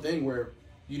this cool thing where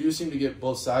you do seem to get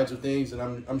both sides of things, and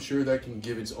I'm sure that can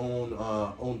give its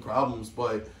own problems,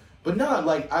 but not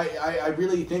like I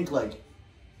really think like,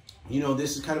 you know,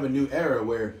 this is kind of a new era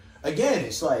where, again,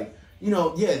 it's like, you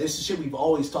know, yeah, this is shit we've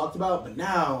always talked about, but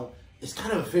now it's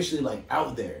kind of officially like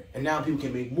out there, and now people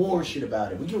can make more shit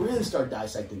about it. We can really start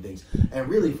dissecting things and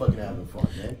really fucking having fun,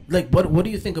 man. Like, what do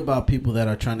you think about people that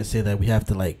are trying to say that we have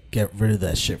to like get rid of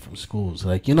that shit from schools?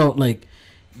 Like, you know, like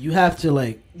you have to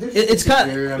like it's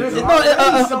kind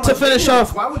of to finish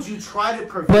off. Why would you try to But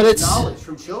prevent it's- knowledge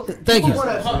from children? Thank you.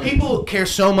 People care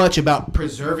so much about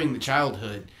preserving the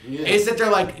childhood. Yeah. Is that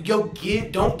they're like, yo,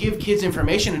 don't give kids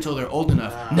information until they're old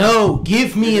enough. No,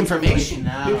 give me information.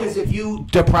 now. Because if you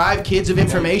deprive kids of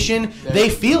information, they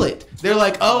feel it. They're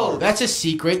like, oh, that's a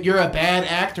secret. You're a bad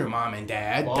actor, mom and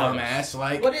dad, dumbass.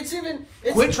 Like, But it's even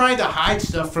quit trying to hide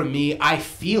stuff from me. I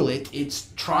feel it. It's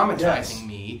traumatizing Yes.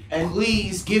 me. And-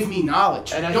 please give me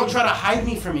knowledge. And I Don't think- try to hide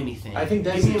me from anything. I think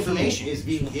that's give me the information. key, is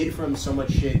being hid from so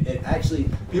much shit. It actually,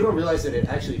 people don't realize that it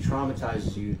actually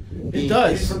traumatizes you. Being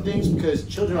does. hid from things, because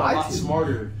children are a lot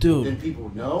smarter Dude. than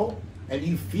people know, and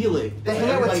you feel it. They hang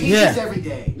out with Everybody- teachers Yeah. every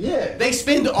day. Yeah. They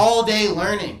spend all day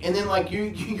learning, and then like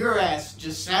your ass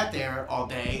just sat there all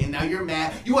day, and now you're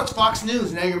mad. You watch Fox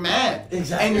News, and now you're mad.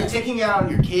 Exactly. And you're taking it out on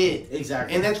your kid.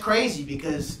 Exactly. And that's crazy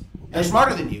because they're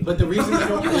smarter than you. But the reason they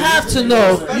don't, you have to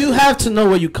know. You have to know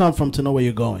where you come from to know where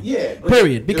you're going. Yeah. but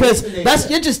Period. the Because reason they- that's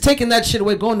you're just taking that shit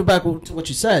away. Going back to what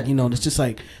you said, you know, it's just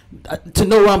like to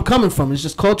know where I'm coming from. It's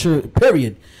just culture.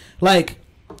 Period. Like,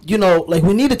 you know, like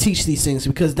we need to teach these things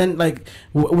because then, like,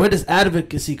 where does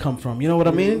advocacy come from? You know what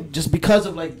I mean? Just because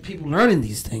of like people learning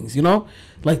these things, you know,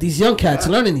 like these young cats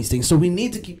learning these things. So we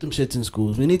need to keep them shits in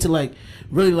schools. We need to like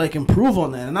really like improve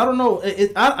on that. And I don't know.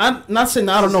 I'm not saying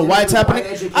I don't know why it's happening.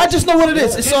 I just know what it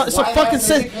is. It's a fucking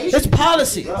it's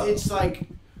policy. It's like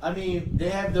I mean, they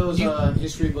have those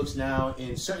history books now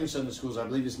in certain southern schools. I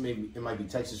believe it might be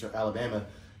Texas or Alabama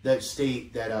that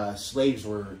state that slaves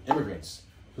were immigrants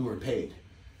who were paid.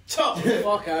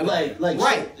 Fuck out like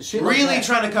right, shit like really that.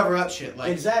 trying to cover up shit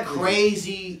like Exactly.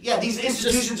 crazy. Yeah, these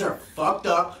institutions are fucked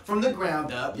up from the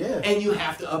ground up. Yeah. And you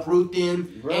have to uproot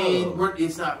them. Bro. And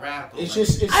it's not radical. It's like-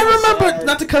 just. It's I so remember, sad.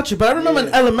 not to cut you, but I remember in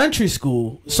Yeah. elementary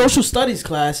school, social studies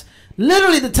class,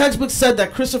 literally the textbook said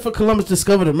that Christopher Columbus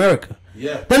discovered America.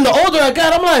 Yeah. Then the older I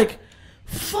got, I'm like,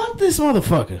 fuck this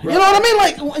motherfucker. You know what I mean?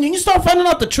 Like, when you start finding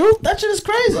out the truth, that shit is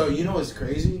crazy. Bro, you know what's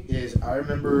crazy is I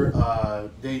remember I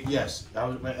was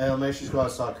in elementary school. I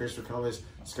saw Christopher Columbus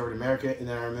discovered America, and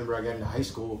then I remember I got into high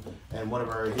school, and one of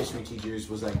our history teachers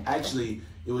was like, actually,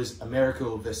 it was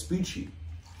Americo Vespucci,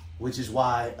 which is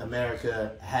why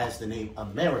America has the name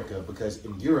America, because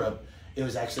in Europe it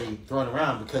was actually thrown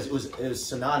around because it was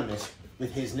synonymous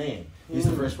with his name. He's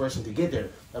the first person to get there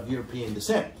of European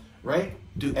descent, right?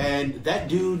 And that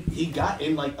dude, he got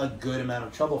in like a good amount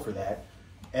of trouble for that.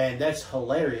 And that's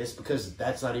hilarious because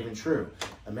that's not even true.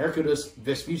 Americo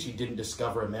Vespucci didn't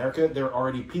discover America. There were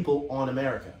already people on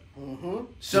America.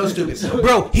 So stupid.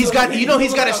 Bro, he's got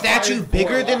a statue fired for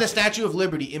bigger a than lot. the Statue of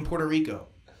Liberty in Puerto Rico.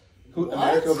 Who?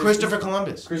 Americo Christopher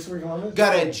Columbus. Christopher Columbus?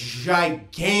 Got a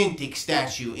gigantic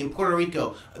statue in Puerto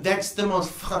Rico. That's the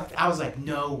most fucked. I was like,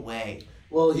 no way.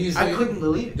 Well, I couldn't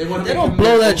believe it. They want They don't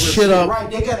blow that shit up. Right,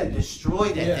 they gotta destroy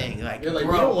that Yeah. thing. Like, They're like,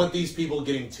 bro, we don't want these people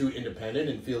getting too independent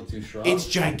and feel too strong. it's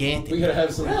gigantic. We gotta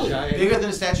have some giant. Bigger than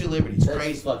the Statue of Liberty. It's That's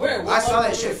crazy. fucking- Where? I saw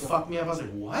that shit fuck me up. I was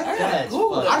like, what? That's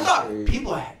Google it. fucking I thought crazy.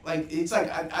 people had, like, it's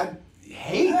like, I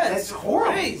hate that's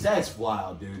horrible. That's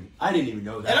wild, dude. I didn't even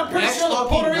know that. And I'm pretty That's sure the fucking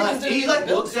Puerto Ricans nuts. didn't He like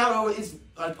build looks out over, it's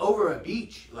like over a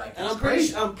beach. Like, And it's I'm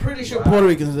crazy. pretty sure Puerto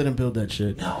Ricans didn't build that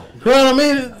shit. No. You know what I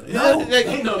mean? No,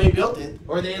 Like, no, they built it.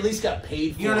 Or they at least got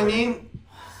paid for You know what I it. mean?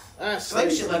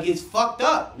 Slave shit, like, it's fucked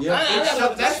up. Yeah. It's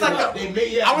so, that's like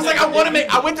the, I was like,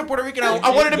 I went to Puerto Rico and I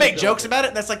wanted to make jokes about it.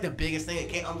 And that's like the biggest thing that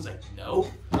came. I was like, no,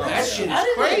 that shit is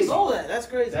crazy. that. That's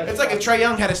crazy. It's like if Trae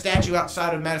Young had a statue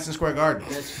outside of Madison Square Garden.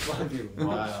 That's fucking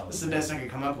wild. That's the best I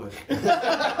could come up with.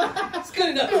 It's good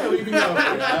enough.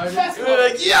 We're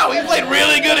like, yeah, we played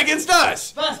really good against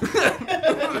us.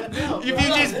 If you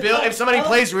just if somebody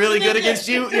plays really good against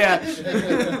you, yeah,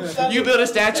 you build a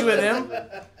statue of them.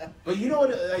 But you know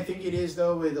what I think it is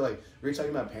though, with like we're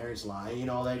talking about parents lying and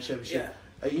all that shit.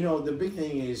 You know, the big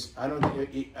thing is I don't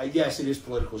think yes, it is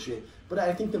political shit, but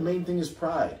I think the main thing is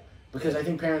pride, because I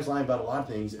think parents lie about a lot of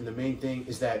things, and the main thing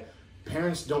is that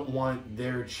parents don't want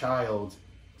their child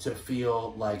to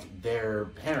feel like their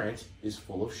parent is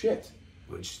full of shit.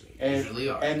 Which they usually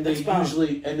are. And they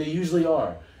usually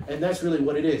are. And that's really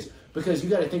what it is. Because you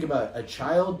got to think about a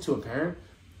child to a parent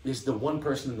is the one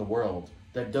person in the world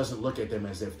that doesn't look at them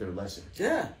as if they're lesser.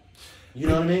 Yeah. You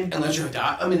know what I mean? Unless you're a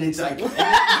dog. I mean, it's like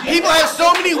people have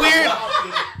so many weird.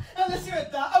 Unless you're a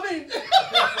dog. I mean,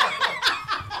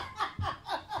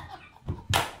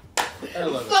 I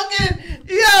love it. fucking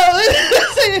yo,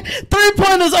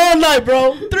 3-pointers all night,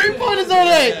 bro. 3-pointers all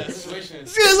night. This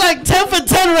is like 10 for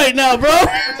 10 right now, bro.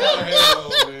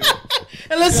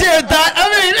 Unless you're a dog. I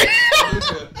mean.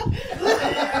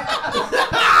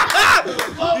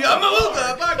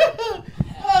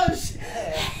 Oh shit.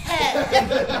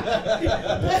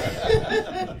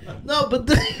 No, but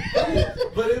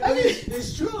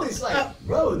it's true. It's like,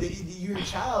 bro, your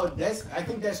child. I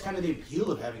think that's kind of the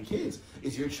appeal of having kids.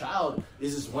 Is your child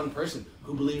is this one person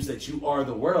who believes that you are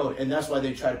the world, and that's why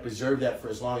they try to preserve that for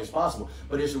as long as possible.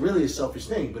 But it's really a selfish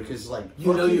thing because it's like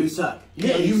You know you suck.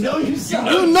 you know you suck.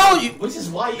 you know you. Which is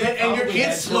why you And your probably kid's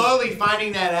had to- slowly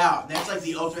finding that out. That's like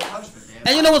the ultimate punishment, man.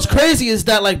 And you know what's crazy is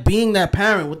that like being that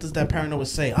parent. What does that parent always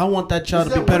say? I want that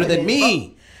child to be better than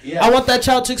me. Yeah. I want that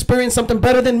child to experience something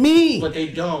better than me. But they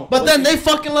don't. But then they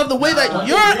fucking love the way that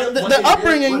the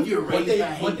upbringing.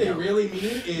 What they really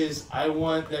mean is, I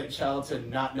want that child to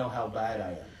not know how bad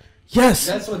I am. Yes.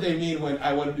 That's what they mean when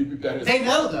I want them to be better. They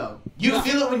know though. You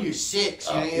feel it when you're 6.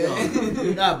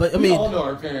 Nah, but I We mean, all know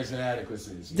our parents'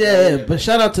 inadequacies. yeah, but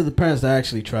shout out to the parents that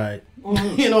actually tried.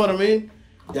 You know what I mean?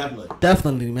 Definitely.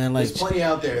 Definitely, man. Like, There's plenty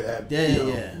out there that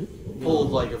yeah.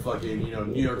 pulled like a fucking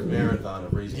New York marathon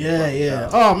of raising. Yeah, a yeah.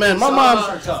 fucking child. Oh man, my Some mom,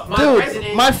 are tough.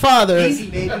 dude, my father. Easy,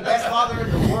 baby. Best father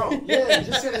in the world. Yeah,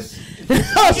 just said it's. He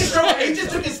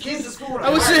just took his kids to school. I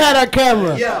wish we had our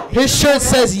camera. Yeah. His shirt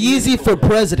says Yeezy for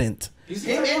president.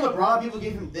 Him and LeBron, people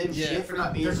give them shit for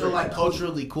not being so like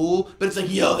culturally cool, but it's like,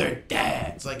 yo, they're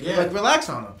dads. Like, like relax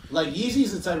on them. Like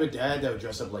Yeezy's the type of dad that would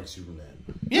dress up like Superman.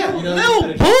 Yeah, You know,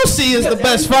 Lil Boosie is the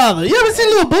best father. You ever seen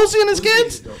Lil Boosie and his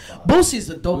kids? Boosie's a dope father. Boosie's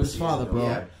the dopest Boosie's father, a dope- bro.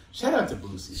 yeah. Shout out to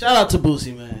Boosie. Shout out to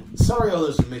Boosie, man. Sorry all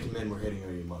those Jamaican men were hitting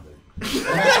on your mother.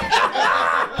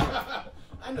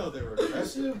 I know they were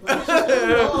aggressive, but it's just who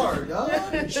you are, dog.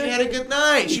 She had a good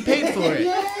night. She paid for it.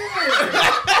 Yeah.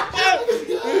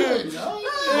 Good, dog.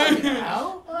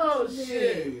 Oh,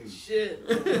 shit. Shit.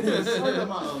 Sorry to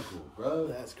my uncle, bro.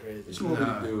 That's crazy. What you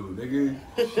want me to do, nigga?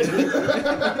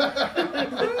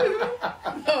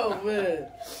 Oh, man.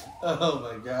 Oh,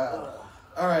 my God.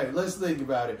 All right, let's think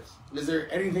about it. Is there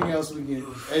anything else we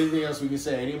can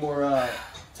say? Any more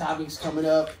topics coming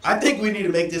up? I think we need to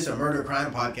make this a murder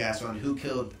crime podcast on who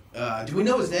killed. Do we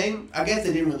know his name? I guess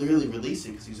they didn't really release it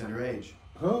because he's underage.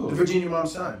 Who? The Virginia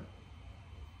mom's son.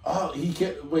 Oh, he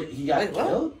got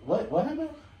killed? What happened?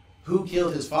 Who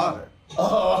killed his father?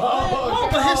 Oh,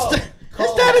 but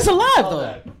his dad is alive,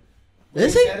 though.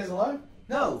 Is he? His dad is alive?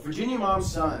 No, Virginia mom's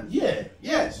son. Yeah.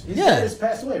 Yes. His dad has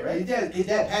passed away, right? His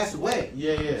dad passed away.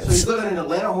 Yeah. So he's living in an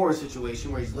Atlanta horror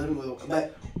situation where he's living with.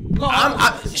 But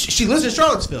She lives in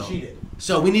Charlottesville. She did.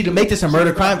 So we need to make this a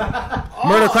murder crime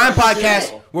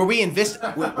podcast where we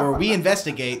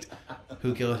investigate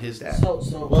who killed his dad.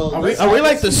 Well, Are we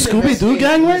like the Scooby-Doo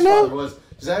gang right now?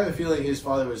 Because I have a feeling his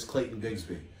father was Clayton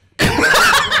Bigsby.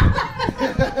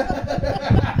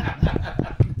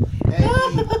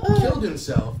 And he killed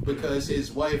himself because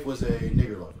his wife was a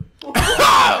nigger lover.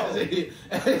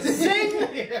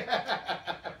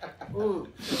 All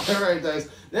right, guys.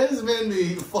 That has been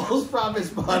the False Prophets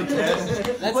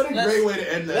podcast. What a great way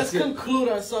to end that. Let's conclude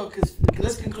ourselves,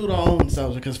 let's conclude our own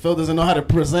selves, because Phil doesn't know how to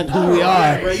present who we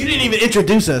are. Bro, you didn't even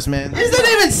introduce us, man. He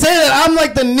didn't even say that I'm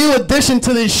like the new addition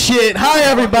to this shit. Hi,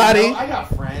 everybody. I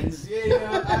got friends.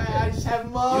 Yeah, I just have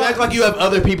them all. You act like you have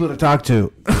other people to talk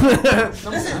to.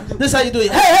 This is how you do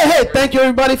it. Hey. Thank you,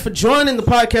 everybody, for joining the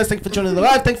podcast. Thank you for joining the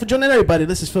live. Thank you for joining everybody.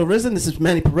 This is Phil Risen. This is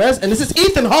Manny Perez. And this is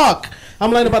Ethan Hawke.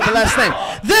 I'm lying about the last name.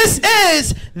 This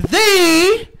is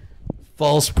the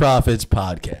False Prophets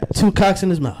podcast. Two Cocks in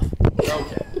his mouth.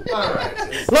 Okay. All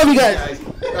right. Love you guys.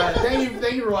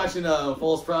 Thank you for watching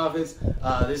False Prophets. This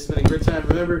has been a great time.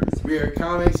 Remember, we are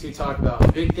comics. We talk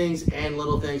about big things and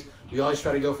little things. We always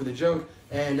try to go for the joke.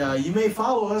 And you may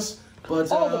follow us, but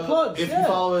the plugs, if you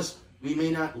follow us, we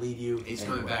may not lead you. he's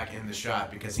coming back in the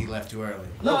shot because he left too early.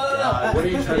 No. What are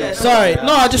you trying to Sorry.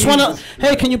 No, I just want to.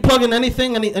 Hey, can you plug in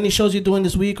anything? Any shows you're doing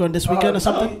this week or this weekend or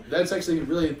something? That's actually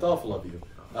really thoughtful of you.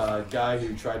 Guy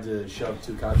who tried to shove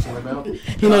two cocks in my mouth.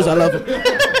 He knows I love him.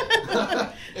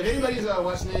 If anybody's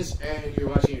watching this and you're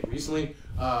watching it recently,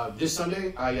 this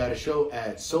Sunday I got a show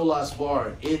at Solas Bar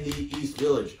in the East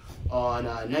Village on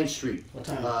 9th Street. What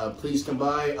time? Please come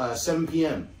by 7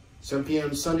 p.m. 7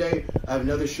 p.m. Sunday. I have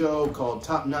another show called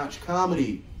Top Notch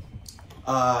Comedy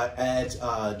at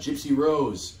Gypsy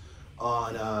Rose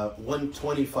on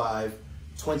 125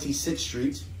 26th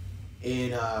Street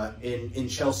in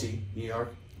Chelsea, New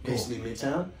York, basically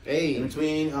Midtown. Hey. In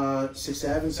between 6th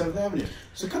Avenue and 7th Avenue.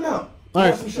 So come out. All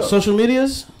right. Awesome show. Social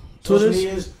medias. Social Twitters.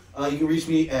 medias. You can reach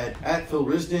me at Phil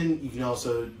Risden. You can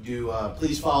also do.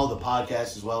 Please follow the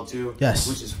podcast as well too. Yes.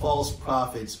 Which is False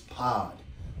Prophets Pod.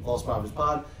 False Prophets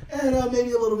Pod, and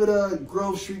maybe a little bit of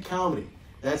Grove Street Comedy.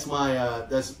 That's my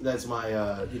that's my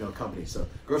company. So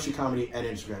Grove Street Comedy and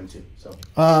Instagram too. So.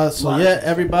 So yeah,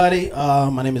 everybody.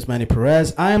 My name is Manny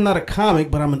Perez. I am not a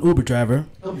comic, but I'm an Uber driver.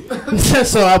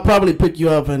 So I'll probably pick you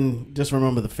up and just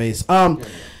remember the face.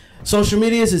 Social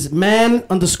medias is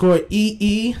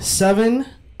man_EE7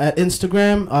 at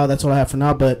Instagram. That's all I have for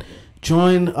now. But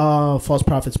join False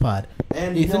Prophets Pod.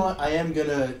 And you know what? I am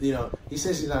gonna, he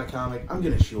says he's not a comic. I'm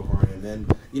gonna shoehorn him in.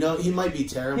 He might be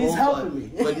terrible. He's helping me.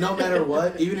 But no matter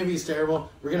what, even if he's terrible,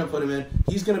 we're gonna put him in.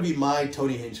 He's gonna be my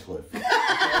Tony Hinchcliffe.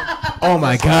 Oh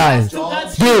my god,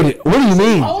 dude! What do you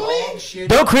mean? Dog shit.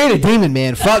 Don't create a demon,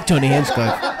 man. Fuck Tony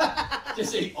Hinchcliffe.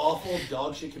 Just a awful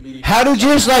dog shit comedian. How do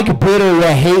just like bitter,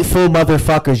 hateful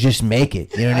motherfuckers just make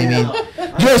it? You know what I mean?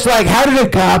 Just like, how did a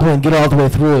goblin get all the way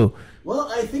through?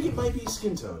 Well, I think it might be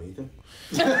skin tone, Ethan.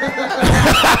 You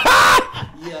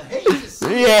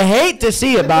hate to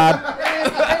see it, Bob.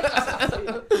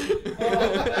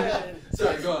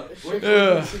 Sorry, go on. Where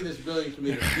can we see this brilliant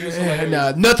comedian?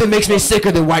 No, nothing makes me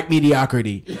sicker than white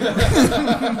mediocrity. No,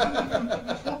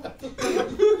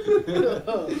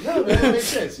 man, that makes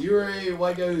sense. You were a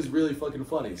white guy who's really fucking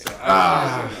funny. So.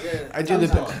 I do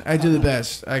the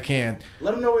best I can.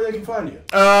 Let them know where they can find you.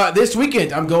 This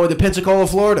weekend I'm going to Pensacola,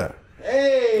 Florida.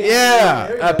 Hey!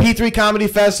 Yeah, P3 Comedy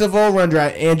Festival run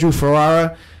by Andrew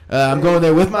Ferrara. I'm going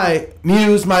there with my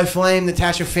muse, my flame,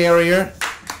 Natasha Ferrier.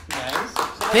 Nice.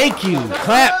 Thank you.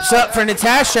 Claps up for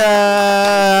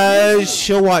Natasha.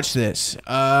 She'll watch this.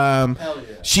 Hell yeah.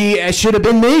 She should have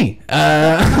been me.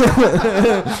 I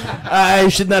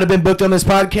should not have been booked on this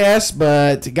podcast,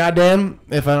 but goddamn,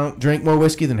 if I don't drink more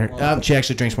whiskey than her. She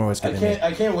actually drinks more whiskey than me.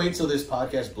 I can't wait till this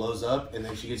podcast blows up and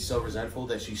then she gets so resentful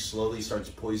that she slowly starts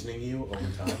poisoning you over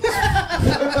time.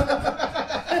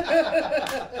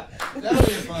 That'll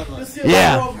be a fun one.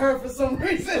 Yeah. Of her for some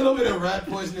reason. A little bit of rat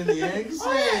poison in the eggs.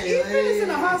 Oh yeah, he's in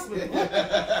the hospital.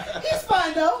 He's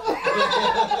fine though.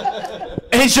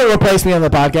 He should replace me on the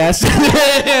podcast.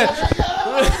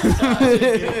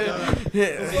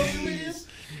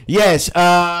 Yes,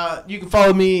 you can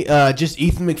follow me, just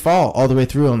Ethan Mcfall, all the way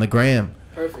through on the gram.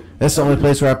 Perfect. That's the only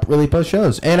place where I really post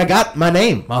shows. And I got my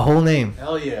name, my whole name.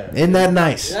 Hell yeah. Isn't that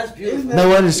nice? That's beautiful.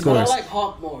 No underscores. But I like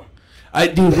Hawk more.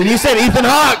 Dude, when you said Ethan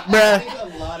Hawk, I bruh. think a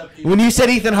lot of people. When you said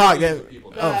Ethan Hawk, that,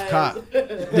 Oh, God.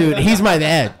 dude, he's my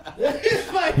dad.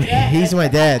 He's my dad. He's my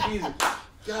dad. Jesus.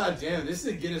 God damn, this is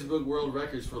a Guinness Book World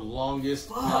Records for longest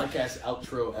podcast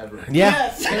outro ever. Yeah.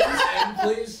 Yes. Can this end,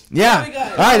 please? Yeah.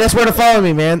 All right, that's where to follow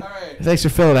me, man. All right. Thanks for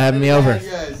Phil having me over.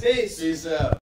 Guys. Peace. Peace out.